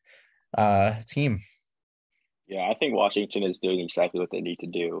Cup team? Yeah, I think Washington is doing exactly what they need to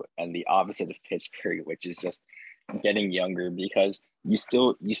do, and the opposite of Pittsburgh, which is just getting younger because you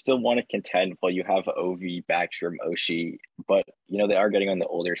still want to contend while you have Ovi, Backstrom, Oshie, but they are getting on the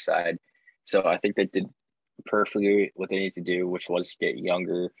older side. So I think they did perfectly what they need to do, which was get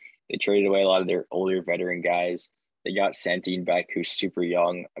younger. They traded away a lot of their older veteran guys. They got Sandine back, who's super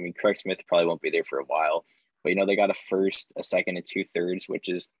young. I mean, Craig Smith probably won't be there for a while, but they got a first, a second, and two thirds, which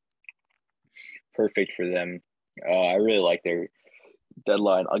is perfect for them. I really like their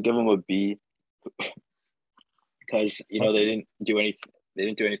deadline. I'll give them a B because they didn't do anything. They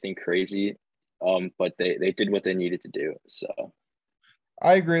didn't do anything crazy, but they did what they needed to do. So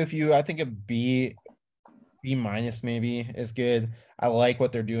I agree with you. I think a B minus maybe is good. I like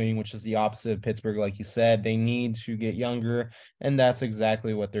what they're doing, which is the opposite of Pittsburgh. Like you said, they need to get younger, and that's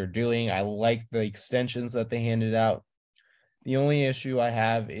exactly what they're doing. I like the extensions that they handed out. The only issue I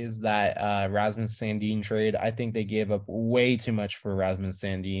have is that Rasmus Sandin trade. I think they gave up way too much for Rasmus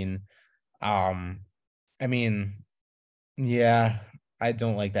Sandin. I mean, yeah, I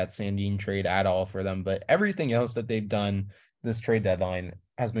don't like that Sandin trade at all for them, but everything else that they've done this trade deadline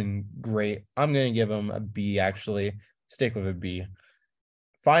has been great. I'm going to give them a B, actually. Stick with a B.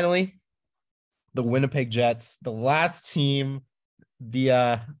 Finally, the Winnipeg Jets, the last team,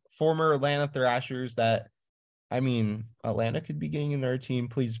 the former Atlanta Thrashers that, Atlanta could be getting in their team.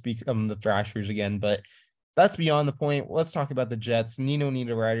 Please become the Thrashers again, but that's beyond the point. Let's talk about the Jets. Nino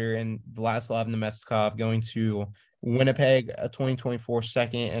Niederreiter and Vladislav Nemestikov going to Winnipeg, a 2024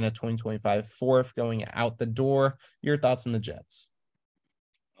 second and a 2025 fourth going out the door. Your thoughts on the Jets?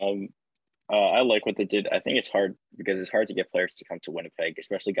 I like what they did. I think it's hard because it's hard to get players to come to Winnipeg,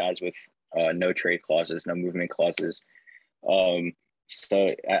 especially guys with no trade clauses, no movement clauses.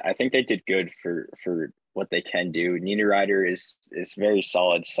 So I think they did good for what they can do. Niederreiter is very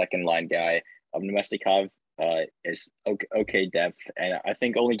solid second line guy. Nemestikov is okay depth, and I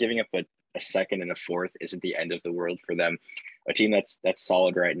think only giving up a second and a fourth isn't the end of the world for them. A team that's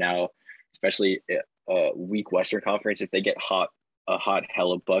solid right now, especially a weak Western Conference. If they get a hot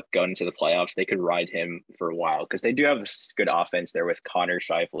Hellebuyck going into the playoffs, they could ride him for a while because they do have a good offense there with Connor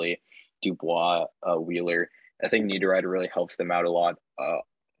Scheifele, Dubois, Wheeler. I think Niederreiter really helps them out a lot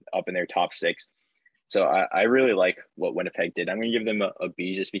up in their top six. So I really like what Winnipeg did. I'm going to give them a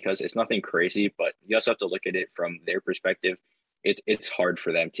B just because it's nothing crazy, but you also have to look at it from their perspective. It's hard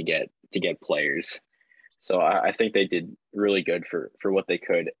for them to get players. So I think they did really good for what they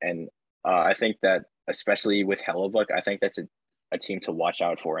could. And I think that especially with Hellebuyck, I think that's a team to watch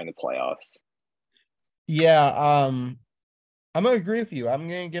out for in the playoffs. Yeah, I'm gonna agree with you. I'm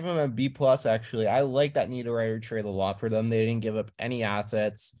gonna give them a B plus. Actually, I like that Niederreiter trade a lot for them. They didn't give up any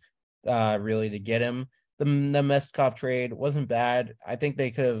assets, really to get him. The Mestkov trade wasn't bad. I think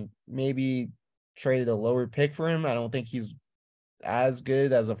they could have maybe traded a lower pick for him. I don't think he's as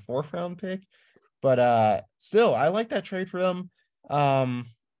good as a fourth round pick, but still, I like that trade for them. I'm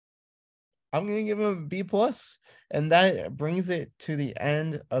gonna give him a B plus, and that brings it to the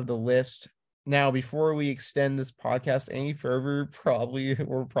end of the list. Now, before we extend this podcast any further,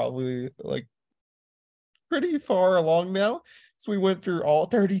 we're probably like pretty far along now. So we went through all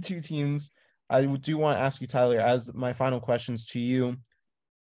 32 teams. I do want to ask you, Tyler, as my final questions to you.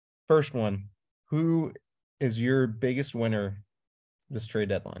 First one, who is your biggest winner this trade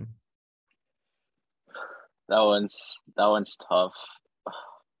deadline? That one's tough.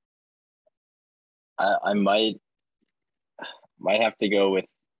 I might have to go with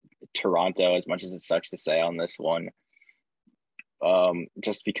Toronto, as much as it sucks to say on this one.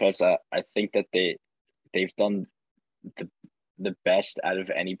 Just because I think that they've done the best out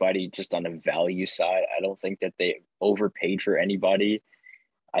of anybody just on a value side. I don't think that they overpaid for anybody.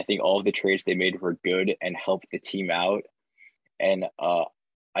 I think all of the trades they made were good and helped the team out. And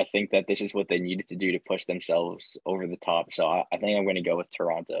I think that this is what they needed to do to push themselves over the top. So I think I'm going to go with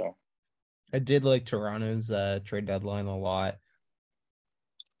Toronto. I did like Toronto's trade deadline a lot.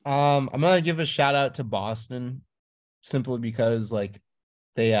 I'm gonna give a shout out to Boston simply because like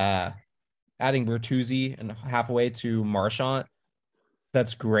they adding Bertuzzi and halfway to Marchand.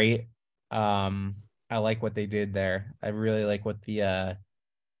 That's great. I like what they did there. I really like what the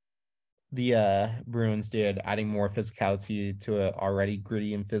Bruins did, adding more physicality to an already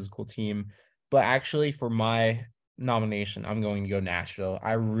gritty and physical team. But actually, for my nomination, I'm going to go Nashville.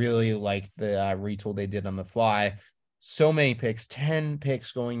 I really like the retool they did on the fly. So many picks, 10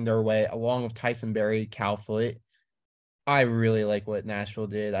 picks going their way, along with Tyson Berry, Cal Foote. I really like what Nashville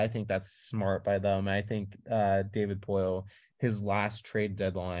did. I think that's smart by them. I think David Poile, his last trade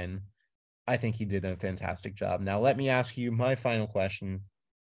deadline, I think he did a fantastic job. Now, let me ask you my final question.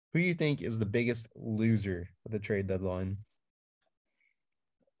 Who do you think is the biggest loser of the trade deadline?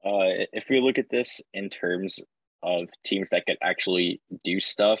 If we look at this in terms of teams that could actually do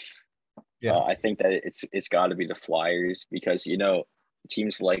stuff, I think that it's got to be the Flyers because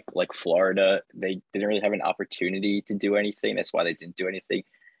teams like Florida, they didn't really have an opportunity to do anything. That's why they didn't do anything.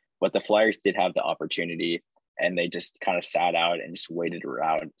 But the Flyers did have the opportunity, and they just kind of sat out and just waited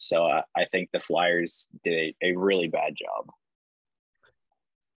around. So I think the Flyers did a really bad job.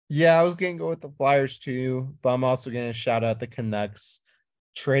 Yeah, I was going to go with the Flyers too, but I'm also going to shout out the Canucks.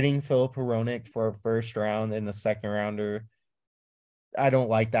 Trading Filip Hronek for a first round and the second rounder, I don't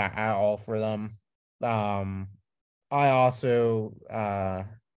like that at all for them. I also,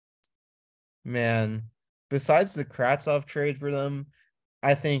 besides the Kravtsov trade for them,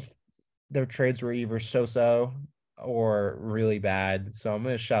 I think their trades were either so-so or really bad. So I'm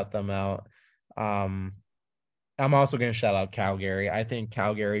going to shout them out. I'm also going to shout out Calgary. I think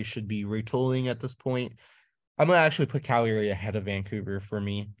Calgary should be retooling at this point. I'm going to actually put Calgary ahead of Vancouver for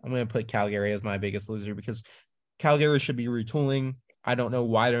me. I'm going to put Calgary as my biggest loser because Calgary should be retooling. I don't know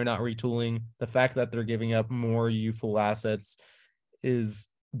why they're not retooling. The fact that they're giving up more youthful assets is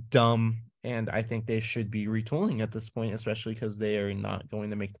dumb, and I think they should be retooling at this point, especially because they are not going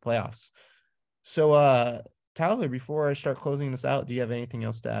to make the playoffs. So, Tyler, before I start closing this out, do you have anything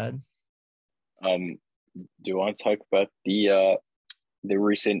else to add? Do you want to talk about the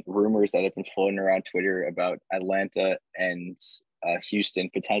recent rumors that have been floating around Twitter about Atlanta and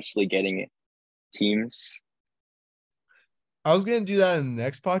Houston potentially getting teams? I was going to do that in the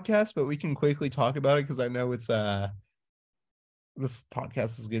next podcast, but we can quickly talk about it because I know it's this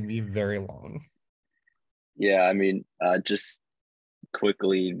podcast is going to be very long. Yeah, I mean, just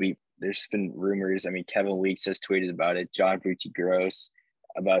quickly, there's been rumors. I mean, Kevin Weeks has tweeted about it. John Bucci-Gross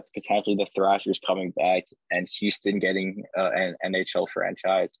about potentially the Thrashers coming back and Houston getting an NHL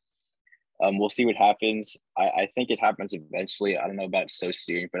franchise. We'll see what happens. I think it happens eventually. I don't know about so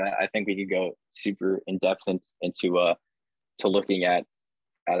soon, but I think we could go super in depth into to looking at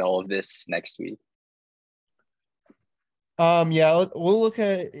all of this next week. Yeah, we'll look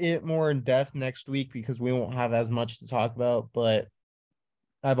at it more in depth next week because we won't have as much to talk about, but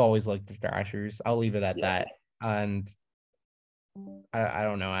I've always liked the Thrashers. I'll leave it at that. And I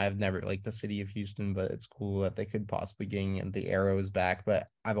don't know. I've never liked the city of Houston, but it's cool that they could possibly gain the Arrows back. But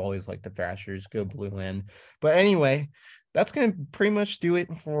I've always liked the Thrashers. Go Blue Land. But anyway, that's going to pretty much do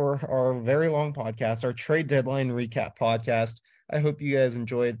it for our very long podcast, our trade deadline recap podcast. I hope you guys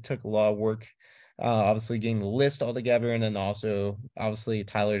enjoyed. It took a lot of work, obviously getting the list all together. And then also, obviously,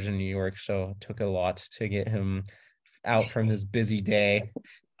 Tyler's in New York, so it took a lot to get him out from his busy day.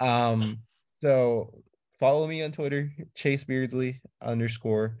 So follow me on Twitter, Chase Beardsley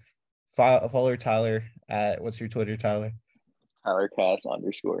 _ Follow Tyler at, what's your Twitter, Tyler? Tyler Cass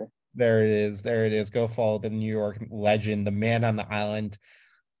 _ There it is. Go follow the New York legend, the man on the island.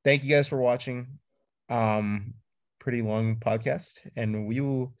 Thank you guys for watching. Pretty long podcast, and we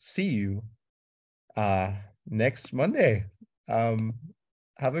will see you next Monday.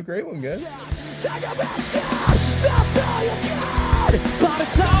 Have a great one, guys. Take a best shot, that's all you got, but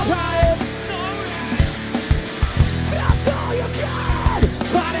it's all right. That's all you got,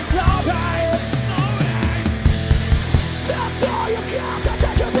 but it's all right. That's all you got to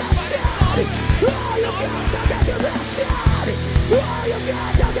take a best shot. All you got to take a best shot. All you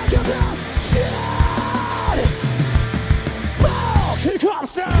got to take a best shot. Oh, here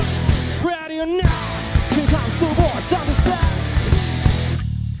comes the ready or not. Here comes the voice on the side.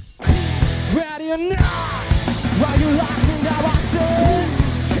 Ready or not, while you like me now I say,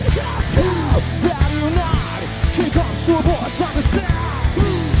 here comes the ready or not. Here comes the voice on the side.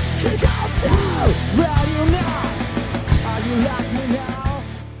 Here comes the ready or not. Are you like me now?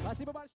 I see my